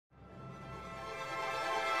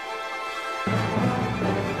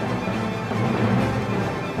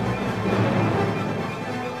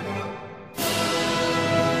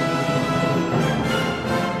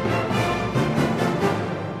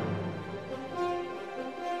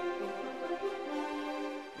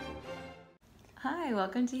Hi,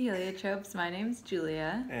 welcome to Heliotropes. My name's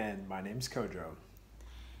Julia. And my name's Kwadjo.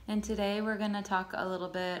 And today we're going to talk a little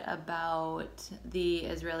bit about the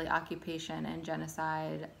Israeli occupation and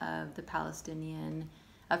genocide of Palestine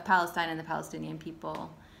and the Palestinian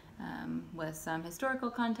people, with some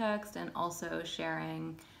historical context and also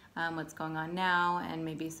sharing what's going on now and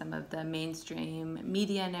maybe some of the mainstream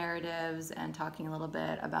media narratives and talking a little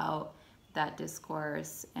bit about that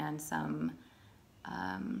discourse and some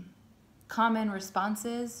common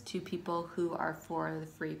responses to people who are for the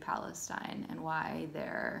free Palestine and why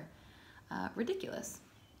they're ridiculous.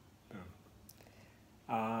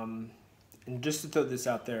 And just to throw this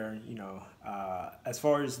out there, as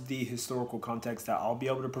far as the historical context that I'll be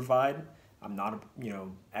able to provide, I'm not a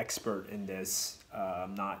expert in this.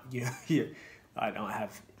 I'm not I don't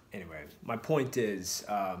have anyway. My point is,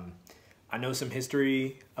 I know some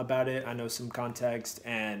history about it, I know some context,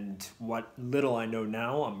 and what little I know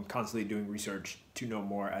now, I'm constantly doing research to know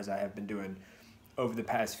more, as I have been doing over the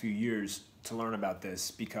past few years to learn about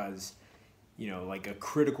this, because, like a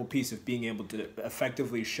critical piece of being able to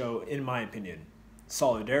effectively show, in my opinion,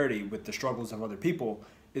 solidarity with the struggles of other people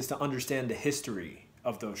is to understand the history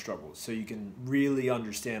of those struggles, so you can really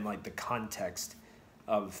understand like the context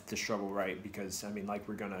of the struggle, right? Because, like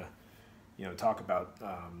we're gonna, talk about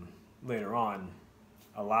later on,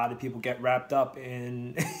 a lot of people get wrapped up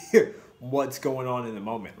in what's going on in the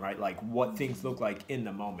moment, right? Like what things look like in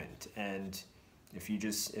the moment. And like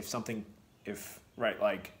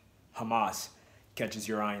Hamas catches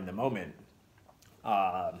your eye in the moment,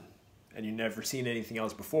 and you've never seen anything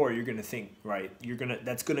else before, you're going to think, right,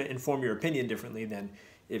 that's going to inform your opinion differently than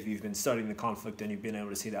if you've been studying the conflict and you've been able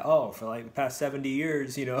to see that, for like the past 70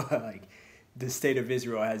 years, like the state of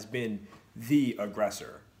Israel has been the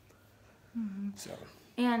aggressor. Mm-hmm. So.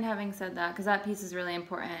 And having said that, because that piece is really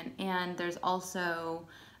important, and there's also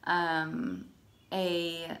some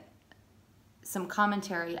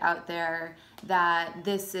commentary out there that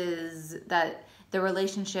the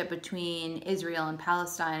relationship between Israel and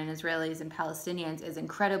Palestine and Israelis and Palestinians is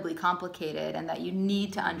incredibly complicated, and that you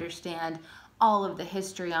need to understand all of the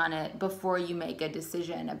history on it before you make a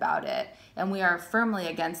decision about it. And we are firmly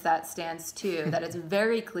against that stance too, that it's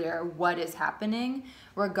very clear what is happening,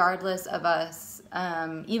 regardless of us,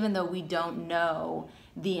 even though we don't know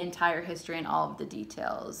the entire history and all of the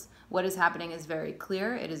details. What is happening is very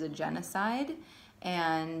clear. It is a genocide,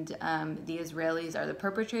 and the Israelis are the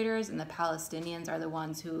perpetrators and the Palestinians are the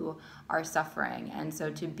ones who are suffering. And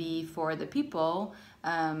so to be for the people,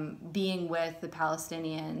 being with the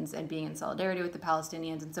Palestinians and being in solidarity with the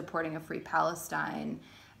Palestinians and supporting a free Palestine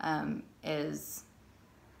is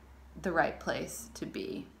the right place to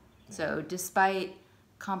be. So despite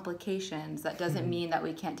complications, that doesn't mean that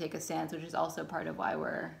we can't take a stance, which is also part of why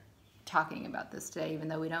we're talking about this today, even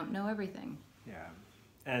though we don't know everything. Yeah.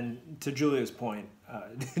 And to Julia's point,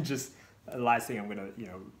 just the last thing I'm going to,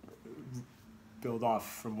 build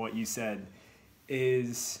off from what you said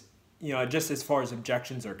is, just as far as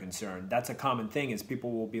objections are concerned, that's a common thing, is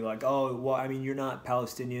people will be like, oh, well, you're not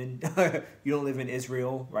Palestinian. You don't live in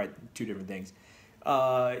Israel, right? Two different things.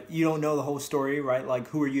 You don't know the whole story, right? Like,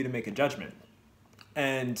 who are you to make a judgment?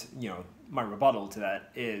 And, my rebuttal to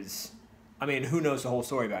that is, who knows the whole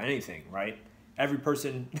story about anything, right? Every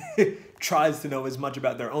person tries to know as much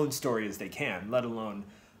about their own story as they can, let alone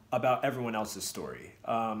about everyone else's story.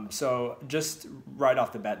 So just right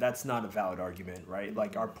off the bat, that's not a valid argument, right?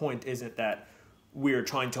 Like, our point isn't that we're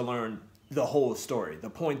trying to learn the whole story. The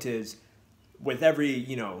point is, with every,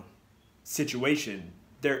 situation,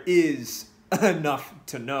 there is enough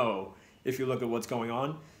to know, if you look at what's going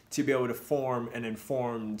on, to be able to form an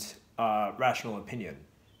informed, rational opinion.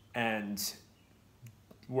 And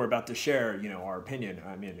we're about to share, our opinion.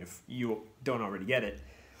 If you don't already get it,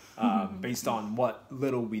 based on what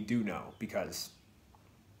little we do know, because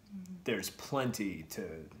there's plenty to,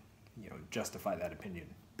 justify that opinion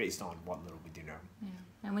based on what little we do know. Yeah.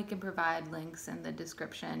 And we can provide links in the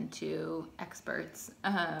description to experts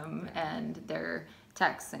and their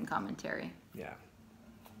texts and commentary. Yeah.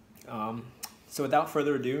 So without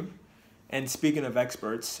further ado, and speaking of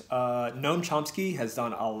experts, Noam Chomsky has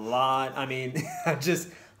done a lot. I'm just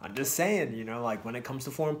saying, like when it comes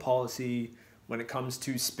to foreign policy, when it comes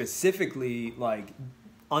to specifically like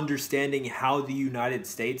understanding how the United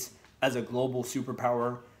States as a global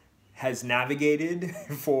superpower has navigated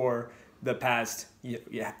for the past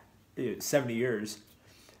 70 years,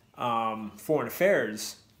 foreign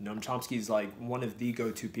affairs, Noam Chomsky is like one of the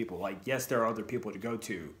go-to people. Like, yes, there are other people to go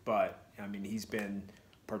to, but he's been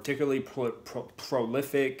particularly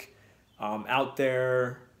prolific out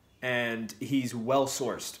there, and he's well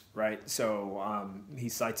sourced, right? So he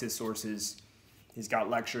cites his sources He's got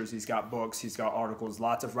lectures, he's got books, he's got articles,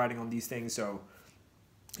 lots of writing on these things. So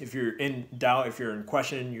if you're in doubt, if you're in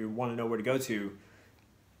question, you want to know where to go to,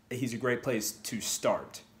 he's a great place to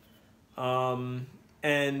start.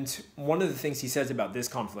 And one of the things he says about this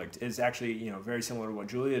conflict is actually, very similar to what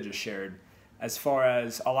Julia just shared, as far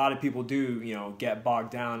as a lot of people do, get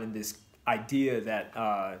bogged down in this idea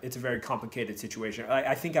that it's a very complicated situation.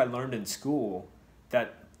 I think I learned in school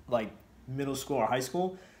that, like middle school or high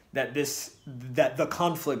school, that the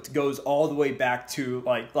conflict goes all the way back to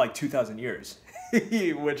like 2,000 years,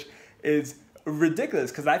 which is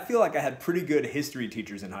ridiculous because I feel like I had pretty good history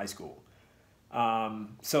teachers in high school.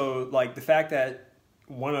 So like the fact that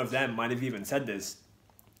one of them might have even said this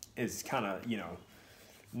is kind of,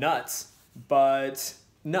 nuts. But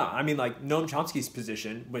no, I mean, like Noam Chomsky's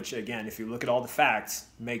position, which again, if you look at all the facts,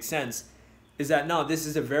 makes sense, is that no, this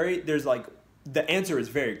is the answer is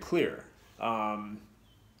very clear.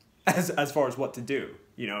 As far as what to do,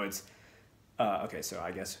 it's okay. So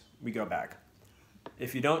I guess we go back.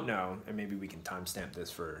 If you don't know, and maybe we can timestamp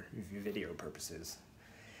this for video purposes.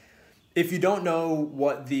 If you don't know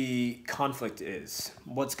what the conflict is,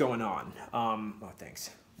 what's going on?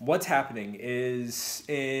 Thanks. What's happening is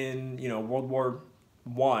in World War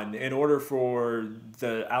I. In order for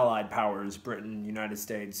the Allied powers, Britain, United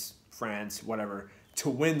States, France, whatever, to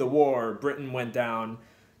win the war, Britain went down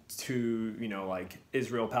to like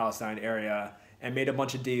Israel, Palestine area and made a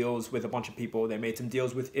bunch of deals with a bunch of people. They made some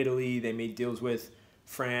deals with Italy. They made deals with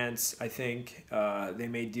France, I think. They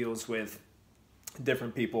made deals with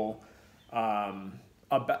different people,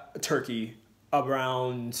 about Turkey,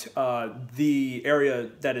 around the area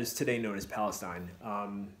that is today known as Palestine,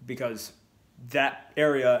 because that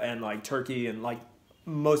area and like Turkey and like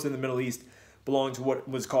most of the Middle East belonged to what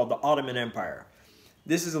was called the Ottoman Empire.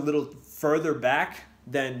 This is a little further back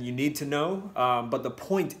than you need to know, but the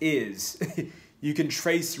point is you can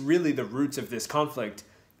trace really the roots of this conflict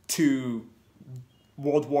to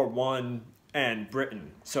World War I and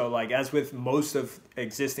Britain. So like as with most of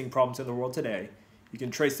existing problems in the world today, you can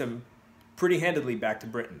trace them pretty handedly back to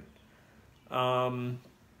Britain.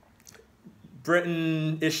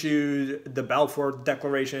 Britain issued the Balfour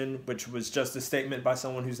Declaration, which was just a statement by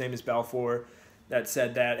someone whose name is Balfour, that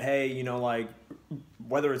said that, hey, like,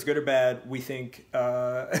 whether it's good or bad, we think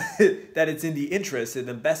that it's in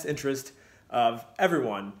the best interest of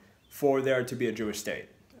everyone for there to be a Jewish state,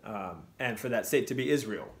 and for that state to be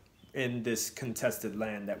Israel in this contested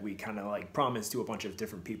land that we kind of like promised to a bunch of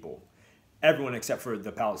different people, everyone except for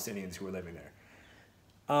the Palestinians who were living there.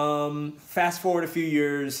 Fast forward a few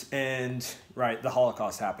years and the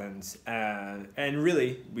Holocaust happens, and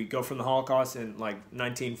really we go from the Holocaust in like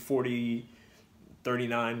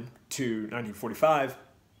 1939 to 1945.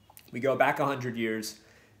 We go back 100 years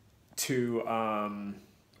to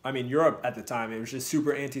Europe at the time. It was just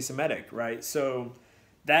super anti-Semitic, right? So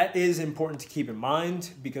that is important to keep in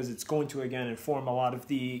mind because it's going to again inform a lot of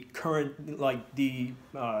the current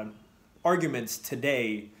arguments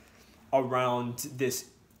today around this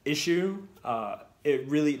issue. It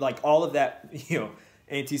really, like all of that,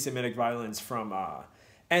 anti-Semitic violence from,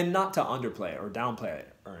 and not to underplay or downplay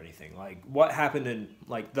it or anything. Like what happened in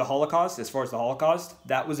like the Holocaust, as far as the Holocaust,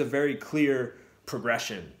 that was a very clear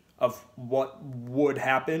progression of what would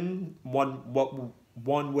happen, what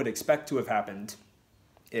one would expect to have happened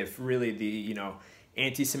if really the,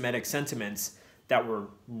 anti-Semitic sentiments that were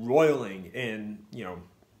roiling in,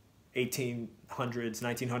 1800s,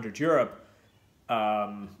 1900s Europe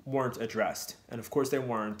weren't addressed. And of course they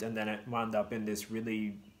weren't. And then it wound up in this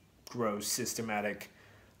really gross, systematic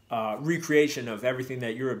recreation of everything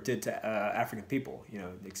that Europe did to African people,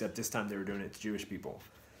 except this time they were doing it to Jewish people.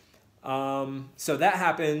 So that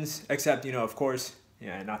happens, except, of course,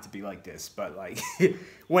 not to be like this, but like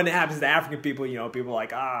when it happens to African people, people are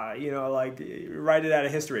like, write it out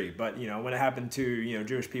of history. But, when it happened to,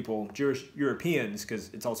 Jewish people, Jewish Europeans, because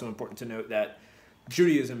it's also important to note that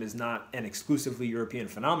Judaism is not an exclusively European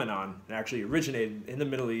phenomenon. It actually originated in the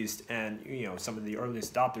Middle East, and, some of the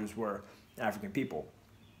earliest adopters were African people.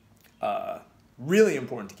 Really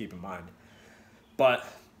important to keep in mind. But,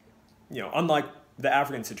 unlike the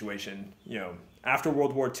African situation, after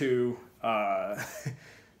World War II,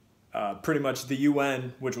 pretty much the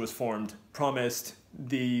UN, which was formed, promised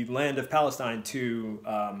the land of Palestine to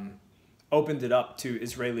opened it up to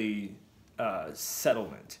Israeli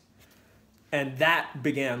settlement. And that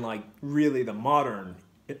began like really the modern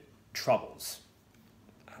troubles.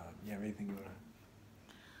 Anything you want to?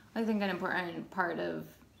 I think an important part of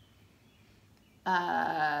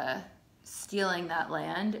stealing that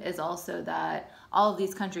land is also that all of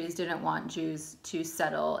these countries didn't want Jews to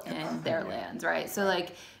settle in their lands, right? So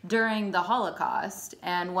like during the Holocaust,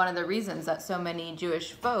 and one of the reasons that so many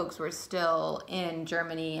Jewish folks were still in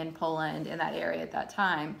Germany and Poland in that area at that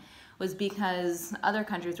time was because other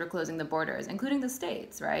countries were closing the borders, including the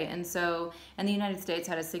States, right? And so, and the United States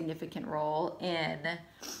had a significant role in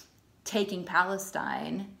taking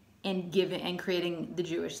Palestine and creating the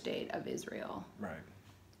Jewish state of Israel.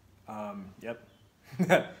 Right. Yep.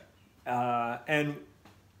 And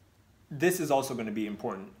this is also going to be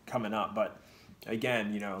important coming up, but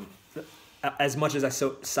again, as much as I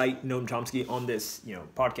cite Noam Chomsky on this,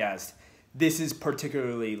 podcast, this is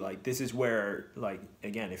particularly this is where,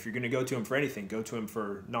 again, if you're going to go to him for anything, go to him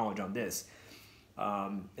for knowledge on this.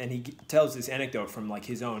 And he tells this anecdote from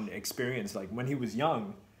his own experience. When he was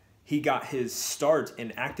young, he got his start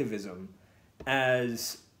in activism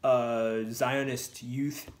as a Zionist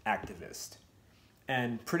youth activist.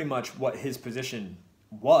 And pretty much what his position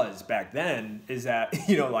was back then is that,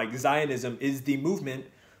 Zionism is the movement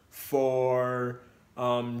for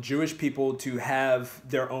Jewish people to have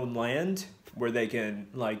their own land where they can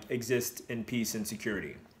exist in peace and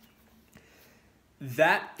security.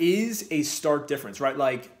 That is a stark difference,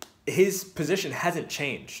 right? His position hasn't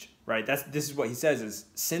changed, right? This is what he says is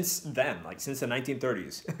since then, since the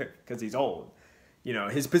 1930s, because he's old,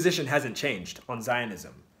 his position hasn't changed on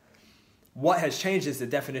Zionism. What has changed is the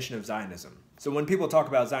definition of Zionism. So when people talk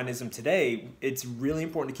about Zionism today, it's really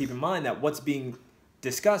important to keep in mind that what's being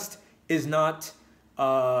discussed is not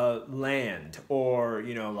land or,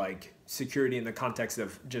 security in the context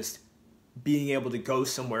of just being able to go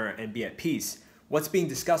somewhere and be at peace. What's being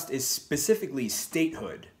discussed is specifically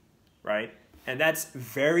statehood, right? And that's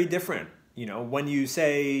very different. When you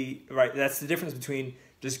say, right, that's the difference between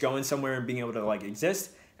just going somewhere and being able to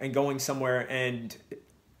exist and going somewhere and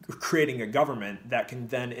creating a government that can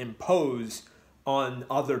then impose on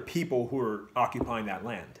other people who are occupying that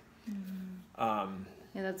land. Mm-hmm.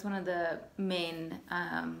 Yeah, that's one of the main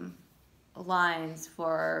lines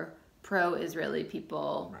for pro-Israeli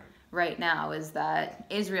people right now is that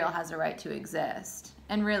Israel has a right to exist.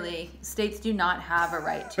 And really, states do not have a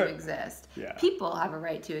right to exist. Yeah. People have a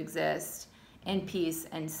right to exist in peace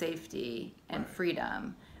and safety and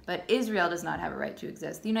freedom. But Israel does not have a right to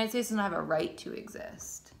exist. The United States does not have a right to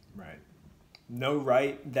exist. Right. No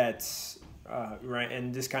right that's right.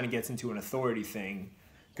 And this kind of gets into an authority thing.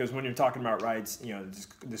 Because when you're talking about rights,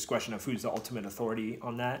 this question of who's the ultimate authority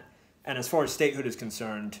on that. And as far as statehood is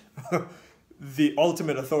concerned, the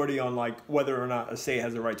ultimate authority on whether or not a state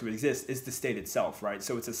has a right to exist is the state itself, right?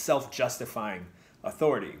 So it's a self-justifying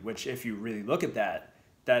authority, which if you really look at that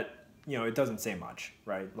it doesn't say much,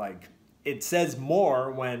 right? It says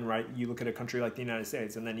more when, right, you look at a country like the United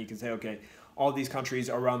States, and then you can say, okay, all these countries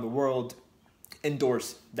around the world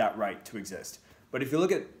endorse that right to exist. But if you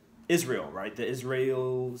look at Israel, right, the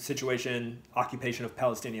Israel situation, occupation of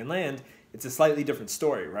Palestinian land, it's a slightly different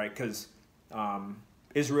story, right? Because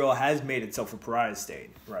Israel has made itself a pariah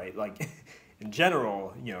state, right? In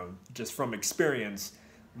general, just from experience,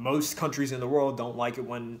 most countries in the world don't like it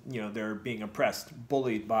when, they're being oppressed,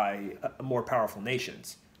 bullied by more powerful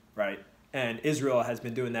nations, right? And Israel has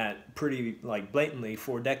been doing that pretty blatantly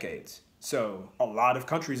for decades. So a lot of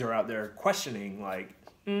countries are out there questioning I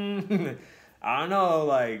don't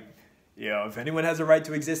know, if anyone has a right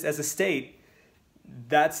to exist as a state,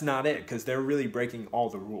 that's not it, because they're really breaking all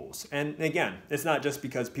the rules. And again, it's not just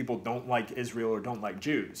because people don't like Israel or don't like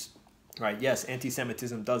Jews, right? Yes,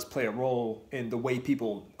 anti-Semitism does play a role in the way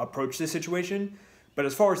people approach this situation, but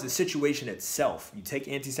as far as the situation itself, you take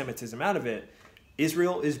anti-Semitism out of it,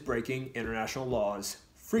 Israel is breaking international laws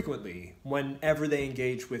frequently whenever they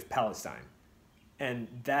engage with Palestine. And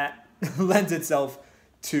that lends itself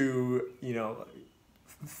to,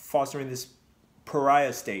 fostering this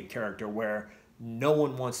pariah state character where no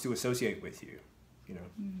one wants to associate with you,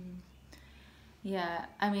 Mm-hmm. Yeah,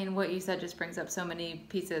 I mean, what you said just brings up so many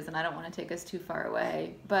pieces, and I don't want to take us too far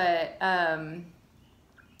away, but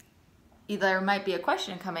there might be a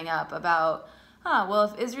question coming up about, well,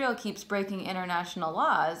 if Israel keeps breaking international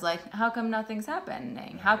laws, how come nothing's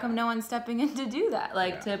happening? How come no one's stepping in to do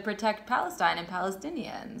that, to protect Palestine and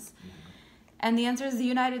Palestinians? And the answer is the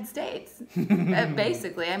United States,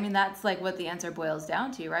 basically. I mean, that's what the answer boils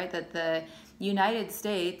down to, right? That the United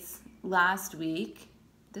States last week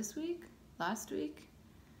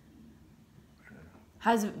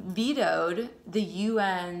has vetoed the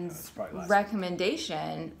UN's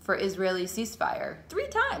recommendation for Israeli ceasefire 3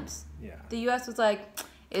 times. Yeah. The U.S. was like,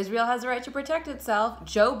 Israel has a right to protect itself.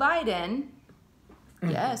 Joe Biden,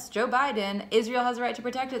 Israel has a right to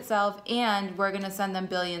protect itself, and we're going to send them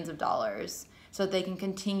billions of dollars so that they can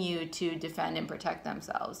continue to defend and protect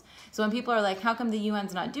themselves. So when people are like, how come the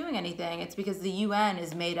UN's not doing anything? It's because the UN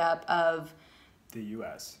is made up of the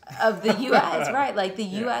U.S. Of the U.S., right? Like the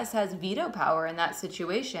Yeah. U.S. has veto power in that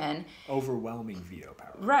situation. Overwhelming veto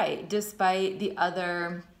power. Right, despite the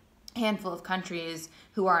other handful of countries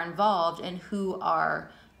who are involved and who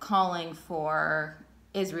are calling for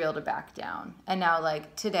Israel to back down. And now,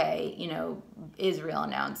 like today, you know, Israel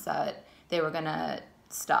announced that they were going to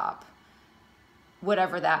stop,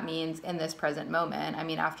 whatever that means in this present moment. I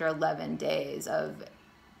mean, after 11 days of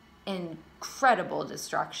incredible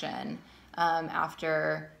destruction,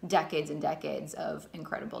 after decades and decades of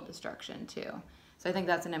incredible destruction too. So I think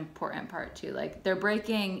that's an important part too. Like they're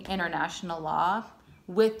breaking international law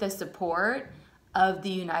with the support of the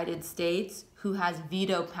United States, who has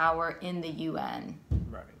veto power in the UN.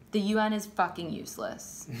 Right. The UN is fucking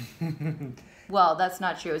useless. Well, that's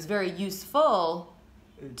not true. It's very useful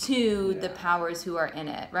to the powers who are in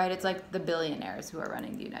it, right? It's like the billionaires who are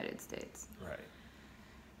running the United States. Right.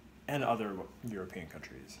 And other European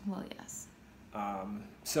countries. Well, yes.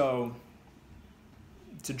 So,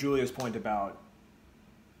 to Julia's point about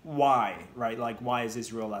why, right? Like, why is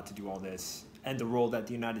Israel allowed to do all this? And the role that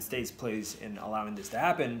the United States plays in allowing this to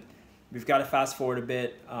happen, we've got to fast forward a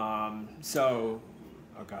bit. Go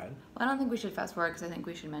ahead. Well, I don't think we should fast forward because I think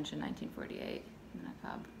we should mention 1948 in that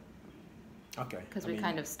pub. Okay. Because we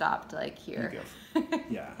kind of stopped like here.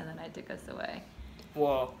 Yeah. And then I took us away.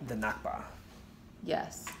 Well, the Nakba.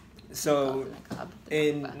 Yes. So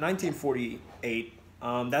in 1948,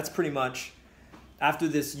 that's pretty much after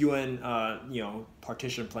this UN,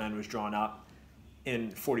 partition plan was drawn up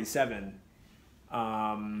in 47.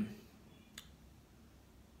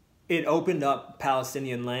 It opened up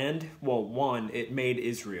Palestinian land. Well, one, it made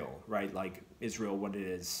Israel, right? Like Israel, what it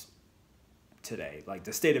is today, like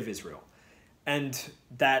the state of Israel. And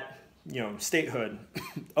that, statehood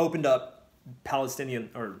opened up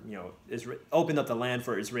opened up the land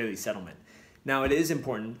for Israeli settlement. Now, it is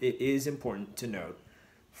important to note,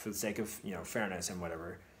 for the sake of, fairness and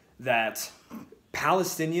whatever, that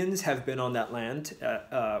Palestinians have been on that land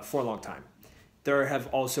for a long time. There have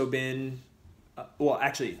also been,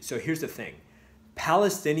 so here's the thing.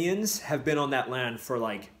 Palestinians have been on that land for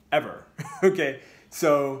like ever, okay?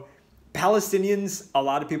 So Palestinians, a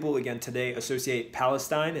lot of people, again, today associate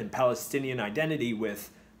Palestine and Palestinian identity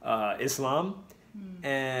with Islam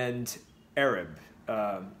and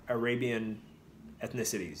Arabian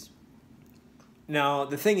ethnicities. Now,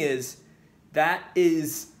 the thing is, that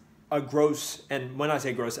is a gross, and when I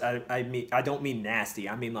say gross, I don't mean nasty,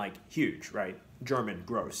 I mean like huge, right? German,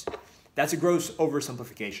 gross. That's a gross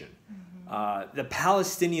oversimplification. The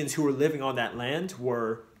Palestinians who were living on that land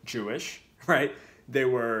were Jewish, right? They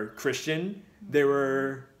were Christian, they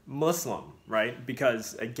were Muslim, right?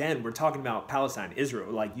 Because again, we're talking about Palestine,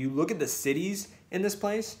 Israel. Like you look at the cities in this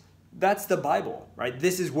place, that's the Bible, right?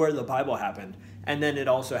 This is where the Bible happened. And then it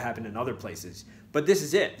also happened in other places. But this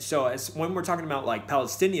is it. So when we're talking about like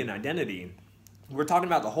Palestinian identity, we're talking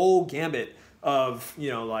about the whole gambit of,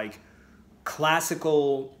 like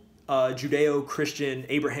classical Judeo-Christian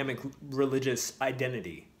Abrahamic religious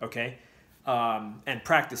identity, okay? And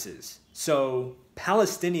practices. So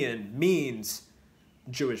Palestinian means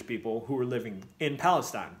Jewish people who are living in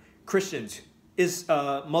Palestine. Christians is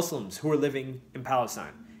Muslims who are living in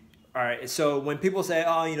Palestine. All right. So when people say,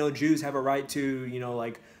 Jews have a right to,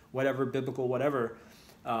 like whatever biblical whatever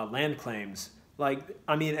land claims,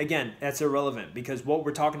 again, that's irrelevant because what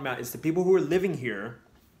we're talking about is the people who are living here.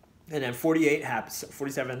 And then 48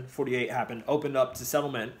 happened, opened up to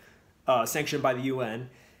settlement, sanctioned by the UN.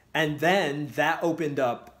 And then that opened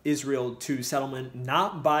up Israel to settlement,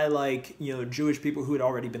 not by Jewish people who had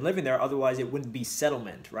already been living there. Otherwise, it wouldn't be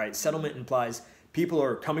settlement, right? Settlement implies people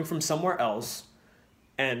are coming from somewhere else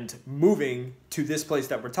and moving to this place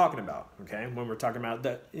that we're talking about, okay? When we're talking about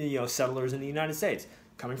the, settlers in the United States,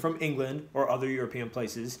 coming from England or other European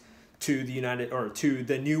places to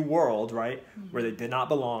the New World, right? Mm-hmm. Where they did not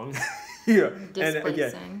belong. And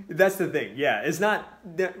again, that's the thing. Yeah, it's not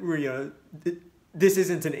that, this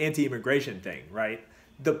isn't an anti-immigration thing, right?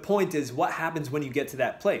 The point is what happens when you get to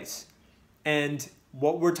that place. And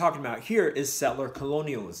what we're talking about here is settler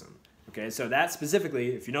colonialism. Okay, so that specifically,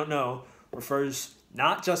 if you don't know, refers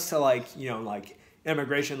not just to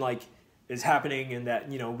immigration is happening and that,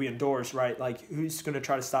 we endorse, right? Like who's going to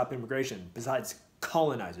try to stop immigration besides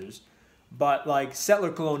colonizers? But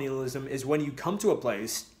settler colonialism is when you come to a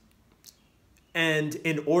place and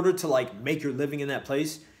in order to make your living in that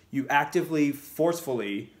place, you actively,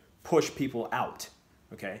 forcefully push people out,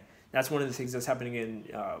 okay? That's one of the things that's happening in,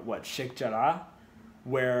 Sheikh Jarrah,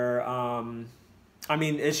 where I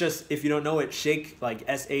mean, it's just, if you don't know it, Sheikh, like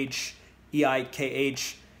Sheikh,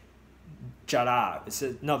 Jarrah. It's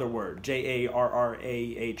another word, Jarrah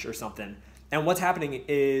or something. And what's happening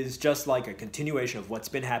is just like a continuation of what's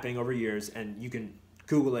been happening over years, and you can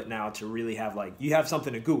Google it now to really have like, you have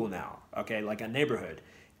something to Google now, okay, like a neighborhood.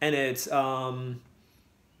 And it's, I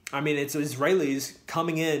mean, it's Israelis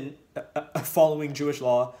coming in, following Jewish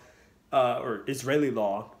law, or Israeli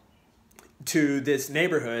law, to this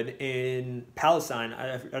neighborhood in Palestine.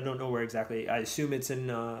 I don't know where exactly. I assume it's in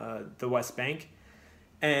the West Bank,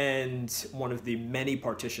 and one of the many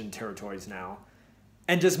partitioned territories now.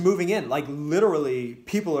 And just moving in, like literally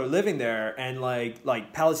people are living there, and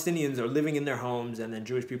like Palestinians are living in their homes, and then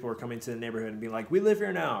Jewish people are coming to the neighborhood and being like, we live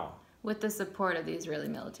here now. With the support of the Israeli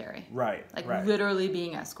military. Right. Like right. literally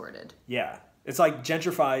being escorted. Yeah. It's like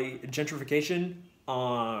gentrification,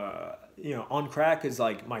 you know, on crack is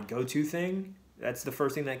like my go-to thing. That's the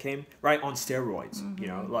first thing that came, right? On steroids, you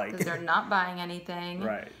know, like. Because they're not buying anything.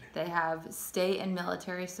 Right. They have state and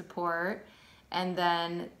military support. And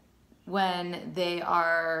then when they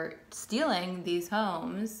are stealing these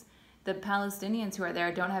homes, the Palestinians who are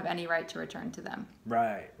there don't have any right to return to them.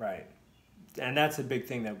 Right, right. And that's a big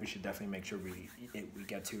thing that we should definitely make sure we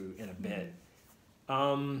get to in a bit.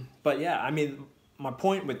 But yeah, I mean, my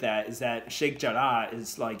point with that is that Sheikh Jarrah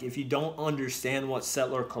is like, if you don't understand what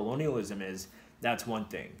settler colonialism is, that's one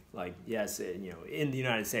thing. Like, yes, you know, in the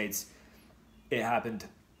United States, it happened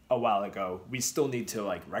a while ago. We still need to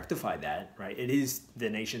like rectify that, right? It is the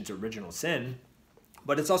nation's original sin,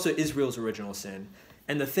 but it's also Israel's original sin.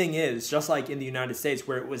 And the thing is, just like in the United States,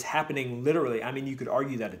 where it was happening literally, I mean, you could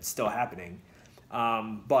argue that it's still happening.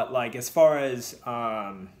 But like, as far as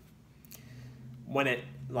when it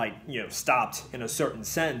like, you know, stopped in a certain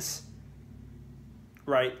sense,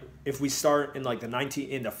 right? If we start in like the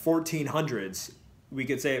 1400s, we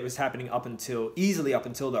could say it was happening easily up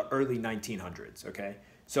until the early 1900s. Okay.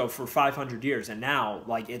 So for 500 years, and now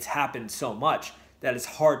like it's happened so much that it's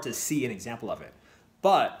hard to see an example of it.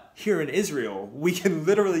 But here in Israel, we can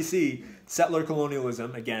literally see settler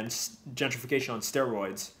colonialism, again, gentrification on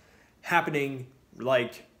steroids, happening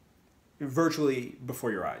like virtually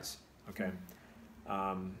before your eyes. Okay.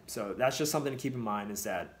 So that's just something to keep in mind, is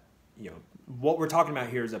that, you know, what we're talking about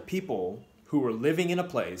here is a people who were living in a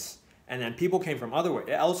place, and then people came from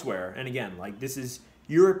elsewhere. And again, like, this is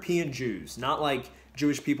European Jews, not like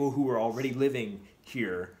Jewish people who were already living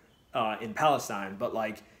here in Palestine, but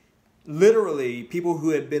like literally people who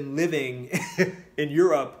had been living in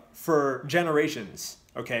Europe for generations.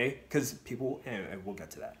 Okay, because people, anyway, we'll get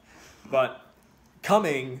to that. But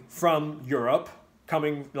coming from Europe,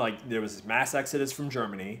 like, there was this mass exodus from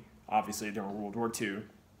Germany, obviously during World War II.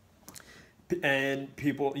 And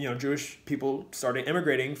people, you know, Jewish people started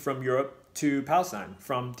immigrating from Europe to Palestine,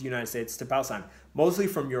 from the United States to Palestine, mostly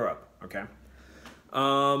from Europe, okay?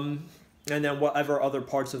 And then whatever other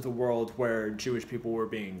parts of the world where Jewish people were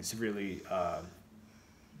being severely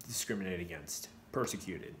discriminated against,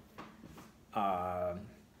 persecuted.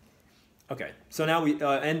 Okay, so now we,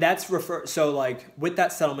 and that's so like with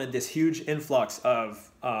that settlement, this huge influx of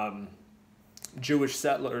Jewish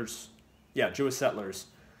settlers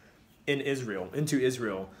in Israel, into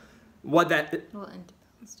Israel,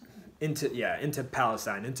 into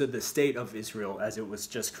Palestine, into the state of Israel as it was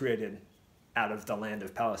just created out of the land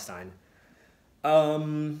of Palestine.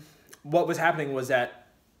 What was happening was that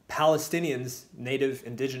Palestinians,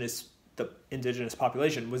 the indigenous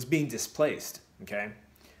population, was being displaced, okay?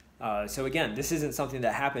 So again, this isn't something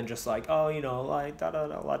that happened just like, oh, you know, like,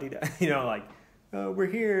 da-da-da-la-dee-da, you know, like, we're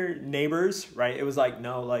here, neighbors, right? It was like,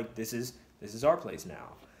 no, like, this is our place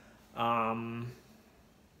now.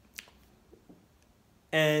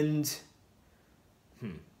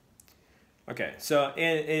 Okay, so,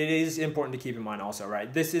 and it is important to keep in mind also,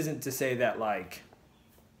 right? This isn't to say that, like,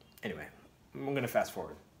 anyway, I'm going to fast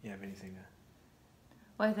forward. You have anything to...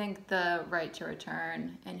 Well, I think the right to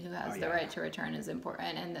return and who has the right to return is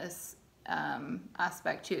important in this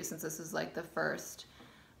aspect too, since this is like the first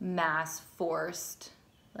mass forced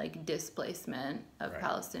like displacement of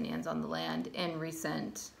Palestinians on the land in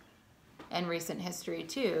recent history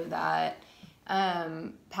too, that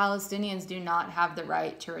Palestinians do not have the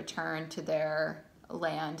right to return to their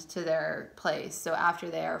land, to their place. So after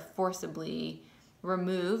they are forcibly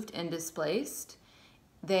removed and displaced,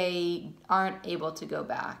 they aren't able to go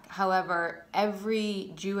back. However,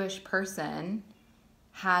 every Jewish person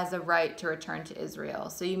has a right to return to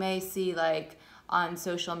Israel. So you may see like on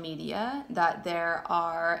social media that there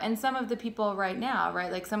are, and some of the people right now,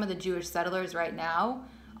 right, like some of the Jewish settlers right now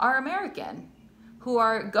are American who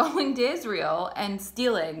are going to Israel and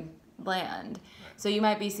stealing land. So you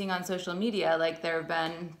might be seeing on social media, like there have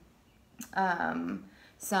been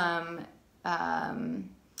some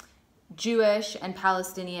Jewish and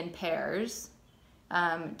Palestinian pairs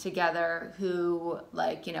together who,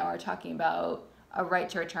 like, you know, are talking about a right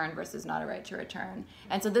to return versus not a right to return.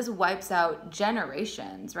 And so this wipes out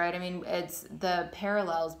generations, right? I mean, it's the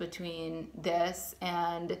parallels between this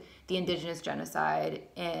and the indigenous genocide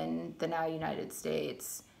in the now United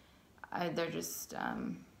States. They're just...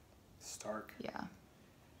 stark. Yeah.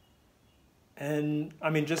 And I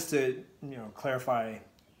mean, just to, you know, clarify,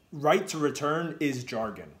 right to return is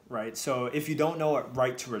jargon, right? So if you don't know what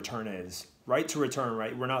right to return is, right to return,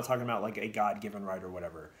 right? We're not talking about like a God-given right or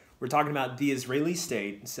whatever. We're talking about the Israeli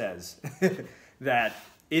state says that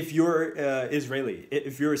if you're Israeli,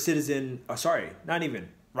 if you're a citizen, not even,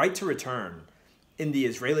 right to return in the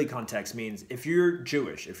Israeli context means if you're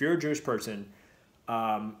Jewish, if you're a Jewish person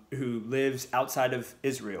who lives outside of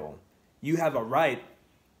Israel, you have a right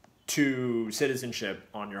to citizenship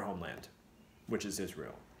on your homeland, which is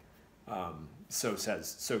Israel. So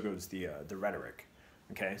goes the rhetoric.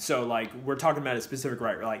 Okay, so like we're talking about a specific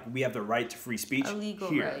right, like we have the right to free speech. A legal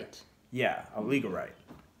here. right. Yeah, a legal right.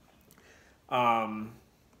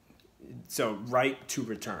 So right to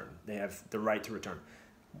return. They have the right to return.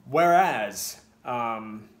 Whereas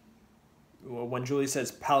when Julie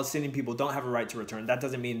says Palestinian people don't have a right to return, that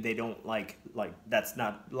doesn't mean they don't like that's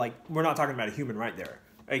not like we're not talking about a human right there.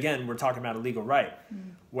 Again, we're talking about a legal right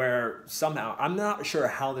where somehow, I'm not sure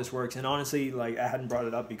how this works. And honestly, like I hadn't brought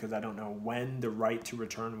it up because I don't know when the right to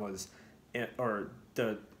return was or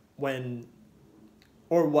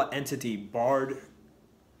what entity barred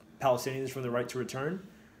Palestinians from the right to return.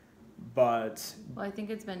 But well, I think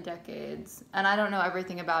it's been decades, and I don't know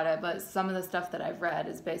everything about it, but some of the stuff that I've read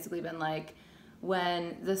has basically been like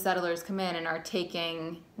when the settlers come in and are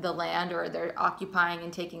taking the land or they're occupying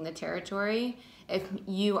and taking the territory, if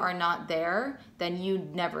you are not there, then you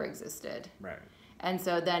never existed. Right. And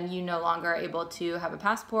so then you no longer are able to have a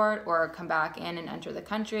passport or come back in and enter the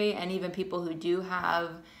country. And even people who do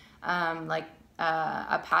have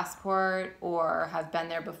a passport or have been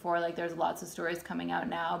there before, like there's lots of stories coming out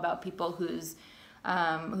now about people whose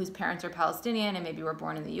parents are Palestinian and maybe were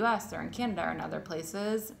born in the U.S. or in Canada or in other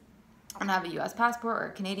places and have a U.S. passport or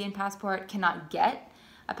a Canadian passport, cannot get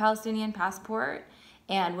a Palestinian passport.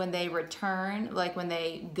 And when they return, like when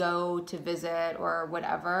they go to visit or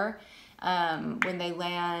whatever, when they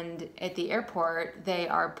land at the airport, they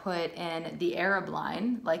are put in the Arab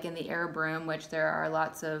line, like in the Arab room, which there are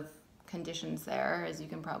lots of conditions there, as you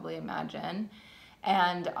can probably imagine,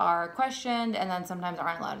 and are questioned and then sometimes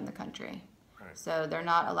aren't allowed in the country. Right. So they're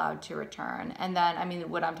not allowed to return. And then, I mean,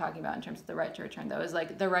 what I'm talking about in terms of the right to return, though, is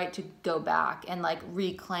like the right to go back and like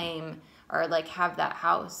reclaim or like have that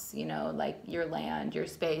house, you know, like your land, your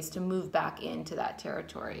space, to move back into that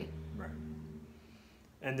territory. Right.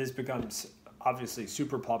 And this becomes obviously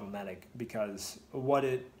super problematic because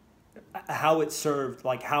how it served,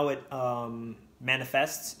 like how it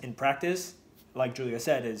manifests in practice, like Julia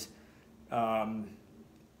said, is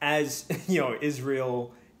as you know,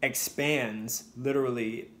 Israel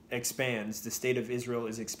literally expands, the state of Israel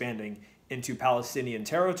is expanding into Palestinian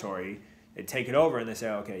territory. They take it over and they say,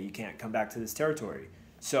 okay, you can't come back to this territory.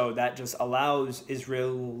 So that just allows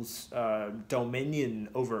Israel's dominion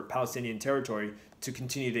over Palestinian territory to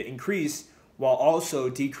continue to increase while also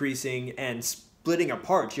decreasing and splitting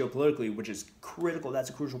apart geopolitically, which is critical. That's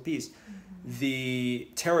a crucial piece. Mm-hmm. The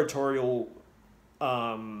territorial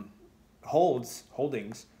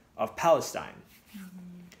holdings of Palestine.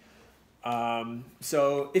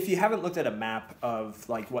 So if you haven't looked at a map of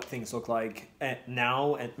like what things look like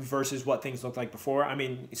now versus what things look like before, I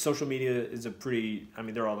mean, social media is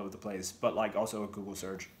they're all over the place, but like also a Google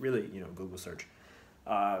search, really, you know, Google search,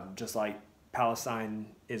 just like Palestine,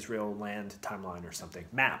 Israel, land, timeline or something,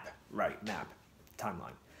 map,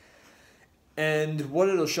 timeline. And what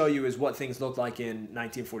it'll show you is what things look like in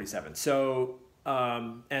 1947. So,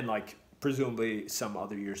 and like, presumably some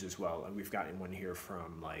other years as well. And we've gotten one here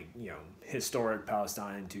from like, you know, historic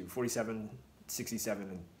Palestine to 47, 67,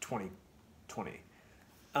 and 2020.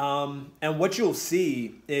 And what you'll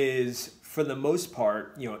see is, for the most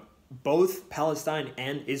part, you know, both Palestine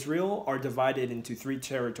and Israel are divided into three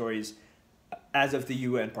territories as of the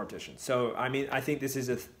UN partition. So, I mean, I think this is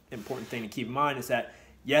an important thing to keep in mind is that,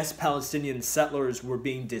 yes, Palestinian settlers were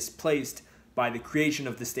being displaced by the creation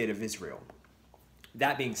of the state of Israel.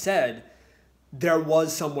 That being said, there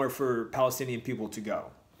was somewhere for Palestinian people to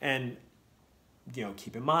go. And, you know,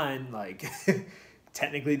 keep in mind, like,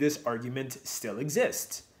 technically this argument still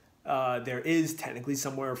exists. There is technically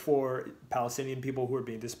somewhere for Palestinian people who are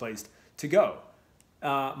being displaced to go.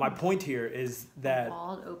 My point here is that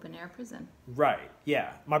Walled open air prison. right,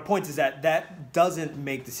 yeah. My point is that that doesn't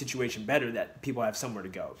make the situation better that people have somewhere to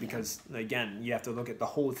go, because again, you have to look at the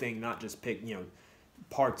whole thing, not just pick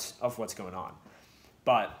parts of what's going on.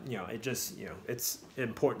 But it just it's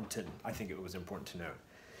important to. I think it was important to note.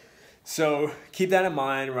 So keep that in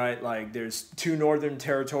mind, right? Like there's 2 northern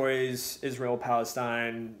territories, Israel,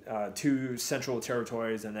 Palestine, 2 central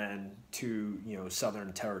territories, and then 2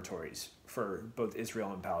 southern territories for both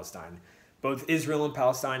Israel and Palestine. Both Israel and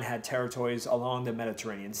Palestine had territories along the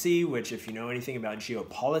Mediterranean Sea, which, if you know anything about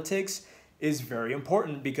geopolitics, is very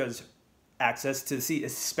important because access to the sea,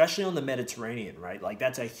 especially on the Mediterranean, right? Like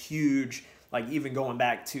that's a huge, like even going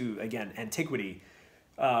back to, again, antiquity,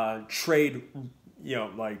 trade,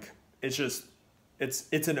 like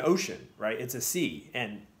it's an ocean, right? It's a sea,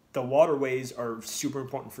 and the waterways are super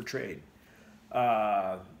important for trade.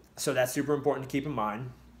 So that's super important to keep in mind.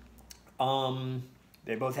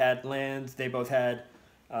 They both had lands. They both had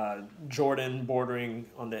Jordan bordering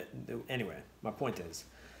on anyway, my point is,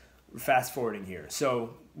 fast forwarding here.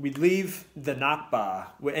 So we leave the Nakba,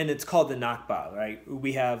 and it's called the Nakba, right?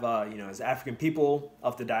 We have, as African people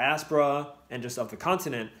of the diaspora and just of the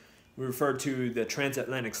continent, we refer to the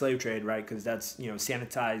transatlantic slave trade, right? Because that's,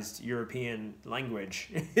 sanitized European language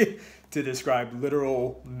to describe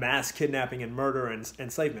literal mass kidnapping and murder and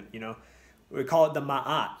enslavement, We call it the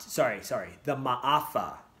the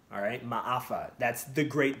Ma'afa, all right? Ma'afa, that's the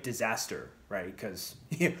great disaster, right? Because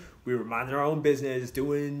we were minding our own business,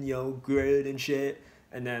 doing, good and shit,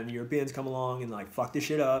 and then the Europeans come along and, like, fuck this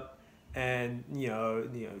shit up, and,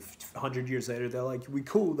 100 years later, they're like, we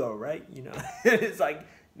cool, though, right? It's like,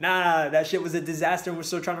 nah, that shit was a disaster and we're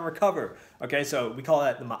still trying to recover. Okay, so we call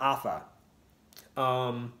that the Ma'afa.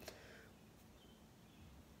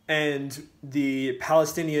 And the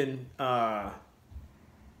Palestinian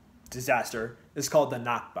disaster is called the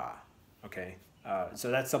Nakba. Okay,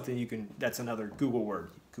 so that's something that's another Google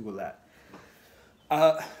word. Google that.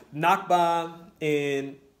 Nakba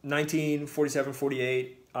in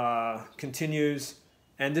 1947-48 continues.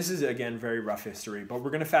 And this is, again, very rough history, but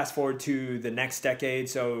we're going to fast forward to the next decade.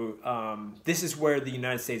 So this is where the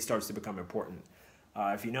United States starts to become important.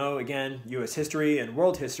 If you know, again, U.S. history and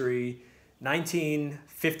world history,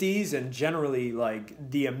 1950s and generally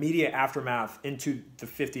like the immediate aftermath into the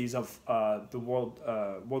 50s of the World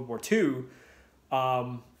War II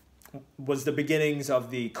was the beginnings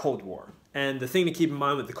of the Cold War. And the thing to keep in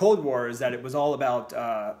mind with the Cold War is that it was all about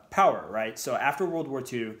power, right? So after World War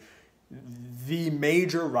II, the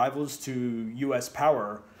major rivals to U.S.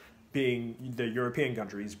 power, being the European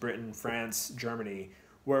countries, Britain, France, Germany,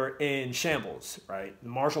 were in shambles, right? The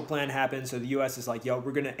Marshall Plan happened, so the U.S. is like, yo,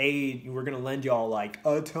 we're going to lend y'all like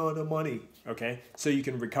a ton of money, okay? So you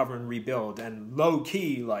can recover and rebuild. And low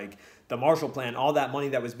key, like the Marshall Plan, all that money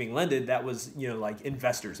that was being lended, that was, like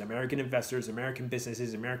investors, American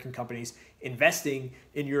businesses, American companies investing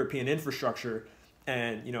in European infrastructure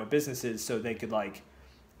and, businesses so they could like,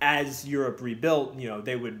 as Europe rebuilt,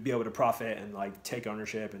 they would be able to profit and like take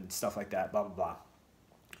ownership and stuff like that, blah, blah,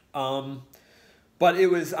 blah. But it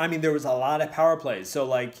was, there was a lot of power plays. So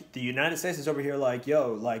like the United States is over here like,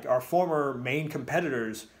 yo, like our former main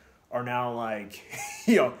competitors are now like,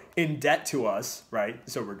 in debt to us, right?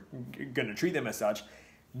 So we're going to treat them as such.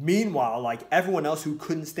 Meanwhile, like everyone else who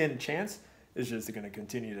couldn't stand a chance is just going to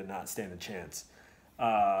continue to not stand a chance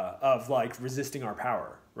of like resisting our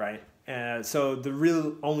power, right? So the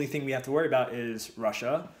real only thing we have to worry about is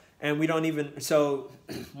Russia. And we don't even, so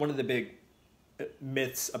one of the big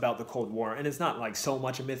myths about the Cold War, and it's not like so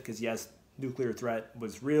much a myth because yes, nuclear threat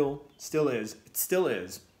was real, still is, it still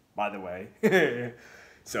is, by the way.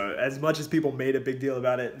 So as much as people made a big deal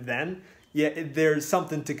about it then, there's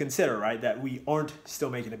something to consider, right? That we aren't still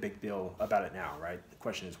making a big deal about it now, right? The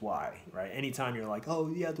question is why, right? Anytime you're like,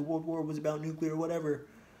 oh yeah, the World War was about nuclear, whatever.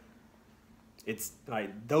 It's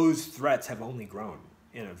like those threats have only grown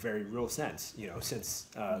in a very real sense, since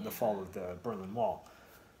the fall of the Berlin Wall.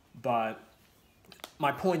 But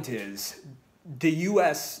my point is the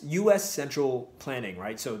U.S. central planning,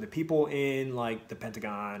 right? So the people in like the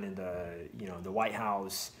Pentagon and the White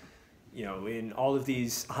House, in all of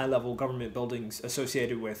these high-level government buildings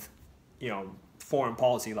associated with, foreign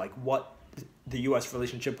policy, like what the U.S.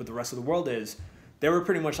 relationship with the rest of the world is, they were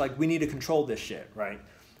pretty much like, we need to control this shit, right?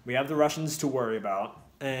 We have the Russians to worry about,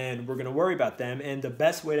 and we're going to worry about them. And the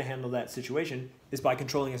best way to handle that situation is by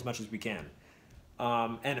controlling as much as we can.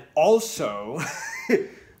 And also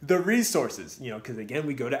the resources, because again,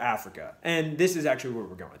 we go to Africa. And this is actually where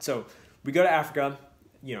we're going. So we go to Africa,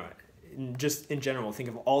 just in general, think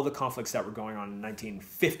of all the conflicts that were going on in the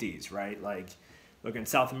 1950s, right? Like Look in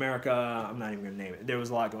South America, I'm not even going to name it. There was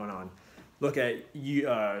a lot going on. Look at,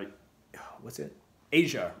 what's it?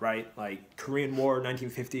 Asia, right? Like Korean War,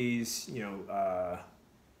 1950s,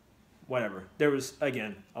 whatever. There was,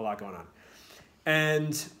 again, a lot going on.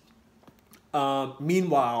 And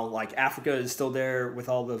meanwhile, like Africa is still there with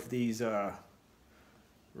all of these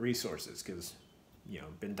resources because,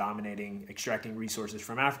 been dominating, extracting resources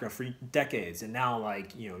from Africa for decades. And now,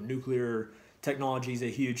 like, nuclear technology is a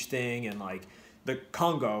huge thing. And like the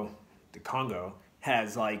Congo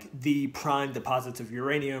has like the prime deposits of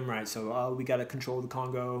uranium, right? So we got to control the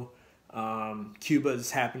Congo.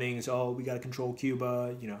 Cuba's happening, so we got to control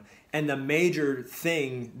Cuba, And the major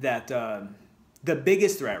thing that the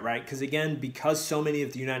biggest threat, right? Because so many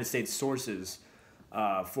of the United States sources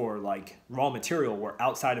for like raw material were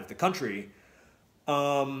outside of the country,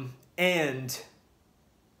 and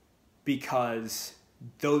because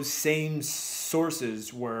those same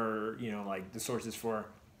sources were, like the sources for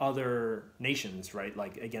other nations, right?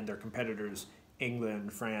 Like, again, their competitors,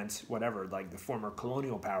 England, France, whatever, like the former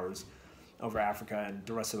colonial powers over Africa and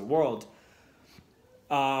the rest of the world.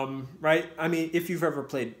 Right? I mean, if you've ever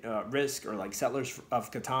played Risk or like Settlers of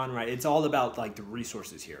Catan, right? It's all about like the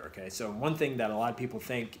resources here, okay? So one thing that a lot of people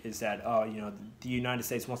think is that, the United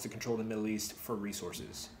States wants to control the Middle East for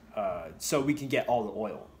resources. So we can get all the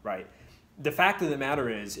oil, right? The fact of the matter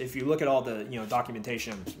is, if you look at all the,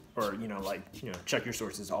 documentation or, check your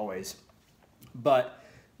sources always. But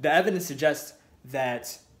the evidence suggests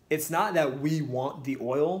that it's not that we want the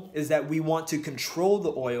oil, is that we want to control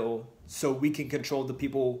the oil so we can control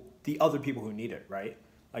the other people who need it, right?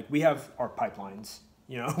 Like we have our pipelines,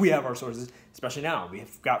 we have our sources, especially now.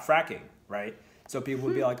 We've got fracking, right? So people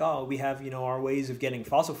would be like, oh, we have, our ways of getting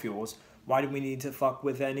fossil fuels. Why do we need to fuck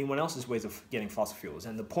with anyone else's ways of getting fossil fuels?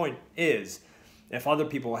 And the point is, if other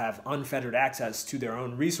people have unfettered access to their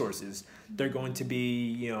own resources, they're going to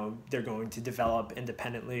be, they're going to develop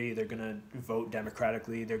independently. They're going to vote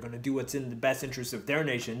democratically. They're going to do what's in the best interest of their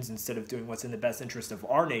nations instead of doing what's in the best interest of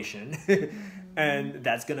our nation. And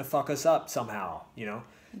that's going to fuck us up somehow,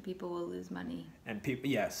 And people will lose money. And people,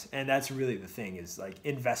 yes. And that's really the thing is like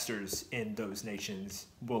investors in those nations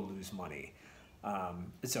will lose money.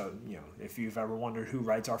 So, if you've ever wondered who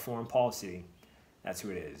writes our foreign policy, that's who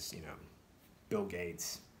it is, Bill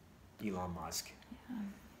Gates, Elon Musk. Yeah,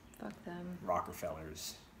 fuck them.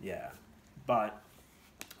 Rockefellers, yeah. But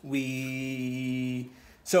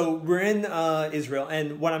so we're in Israel,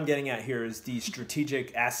 and what I'm getting at here is the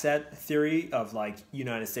strategic asset theory of like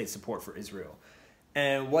United States support for Israel.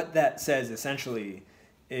 And what that says essentially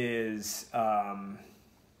is,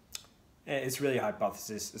 it's really a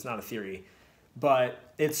hypothesis, it's not a theory,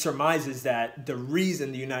 but it surmises that the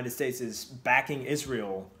reason the United States is backing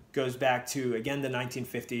Israel goes back to, again, the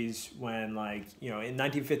 1950s when, like, in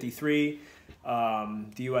 1953,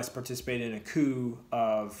 the U.S. participated in a coup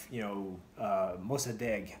of,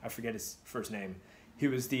 Mossadegh, I forget his first name. He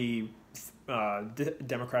was the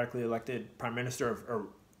democratically elected prime minister of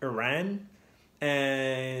Iran.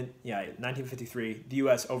 And, 1953, the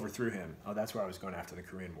U.S. overthrew him. Oh, that's where I was going after the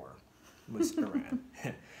Korean War, was Iran.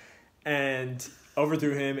 And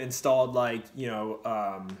overthrew him, installed, like,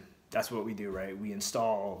 that's what we do, right? We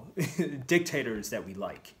install dictators that we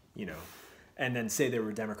like, and then say they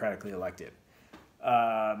were democratically elected.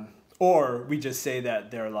 Or we just say that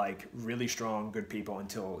they're, like, really strong, good people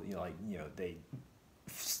until, they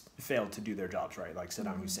failed to do their jobs, right? Like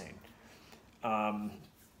Saddam Hussein.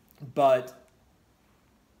 But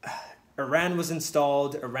Iran was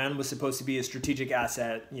installed. Iran was supposed to be a strategic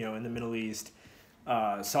asset, in the Middle East.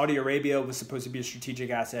 Saudi Arabia was supposed to be a strategic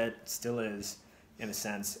asset, still is, in a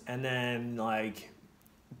sense. And then, like,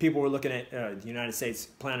 people were looking at, the United States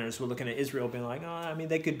planners were looking at Israel being like,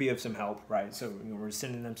 they could be of some help, right? So we're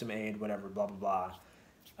sending them some aid, whatever, blah, blah,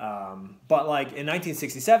 blah. But, like, in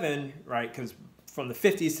 1967, right, because from the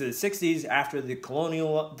 50s to the 60s, after the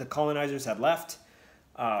colonizers had left,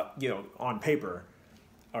 on paper,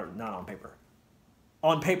 or not on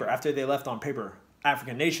paper, after they left on paper,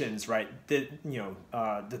 African nations, right, the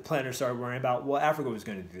planners started worrying about what Africa was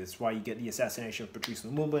going to do. That's why you get the assassination of Patrice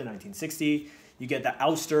Lumumba in 1960. You get the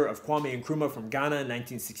ouster of Kwame Nkrumah from Ghana in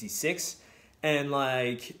 1966. And,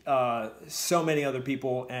 like, so many other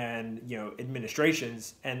people and,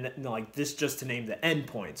 administrations. And, like, this just to name the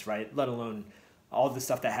endpoints, right, let alone all the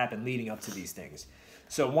stuff that happened leading up to these things.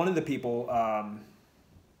 So one of the people,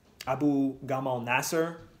 Abu Gamal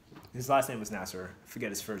Nasser, his last name was Nasser. I forget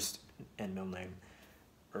his first and middle name.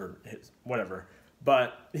 Or his, whatever.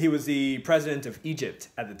 But he was the president of Egypt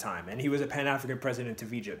at the time, and he was a Pan-African president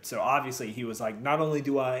of Egypt. So obviously he was like, not only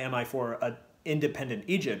am I for an independent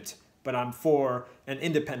Egypt, but I'm for an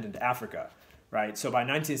independent Africa, right? So by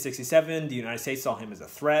 1967, the United States saw him as a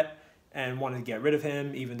threat and wanted to get rid of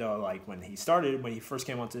him, even though like when he first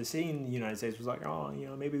came onto the scene, the United States was like, oh,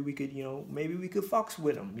 maybe we could fucks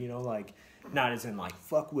with him, like not as in like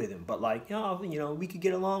fuck with him, but like, we could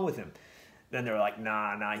get along with him. Then they were like,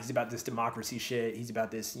 nah, he's about this democracy shit. He's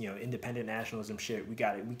about this, independent nationalism shit. We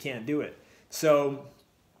can't do it. So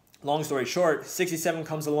long story short, 67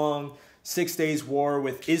 comes along, 6 days war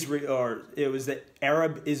with Israel, or it was the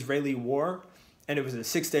Arab-Israeli war, and it was a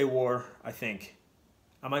 6-day war, I think.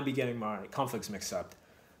 I might be getting my conflicts mixed up.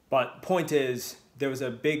 But point is, there was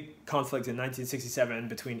a big conflict in 1967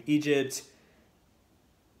 between Egypt,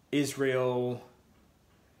 Israel,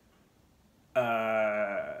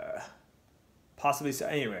 possibly,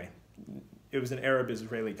 anyway, it was an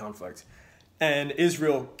Arab-Israeli conflict. And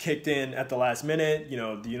Israel kicked in at the last minute.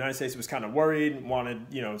 The United States was kind of worried, wanted,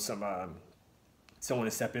 someone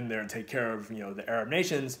to step in there and take care of, the Arab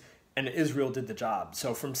nations, and Israel did the job.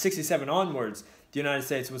 So from 67 onwards, the United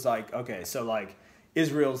States was like, okay, so like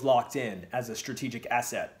Israel's locked in as a strategic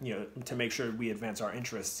asset, to make sure we advance our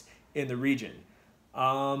interests in the region.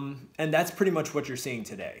 And that's pretty much what you're seeing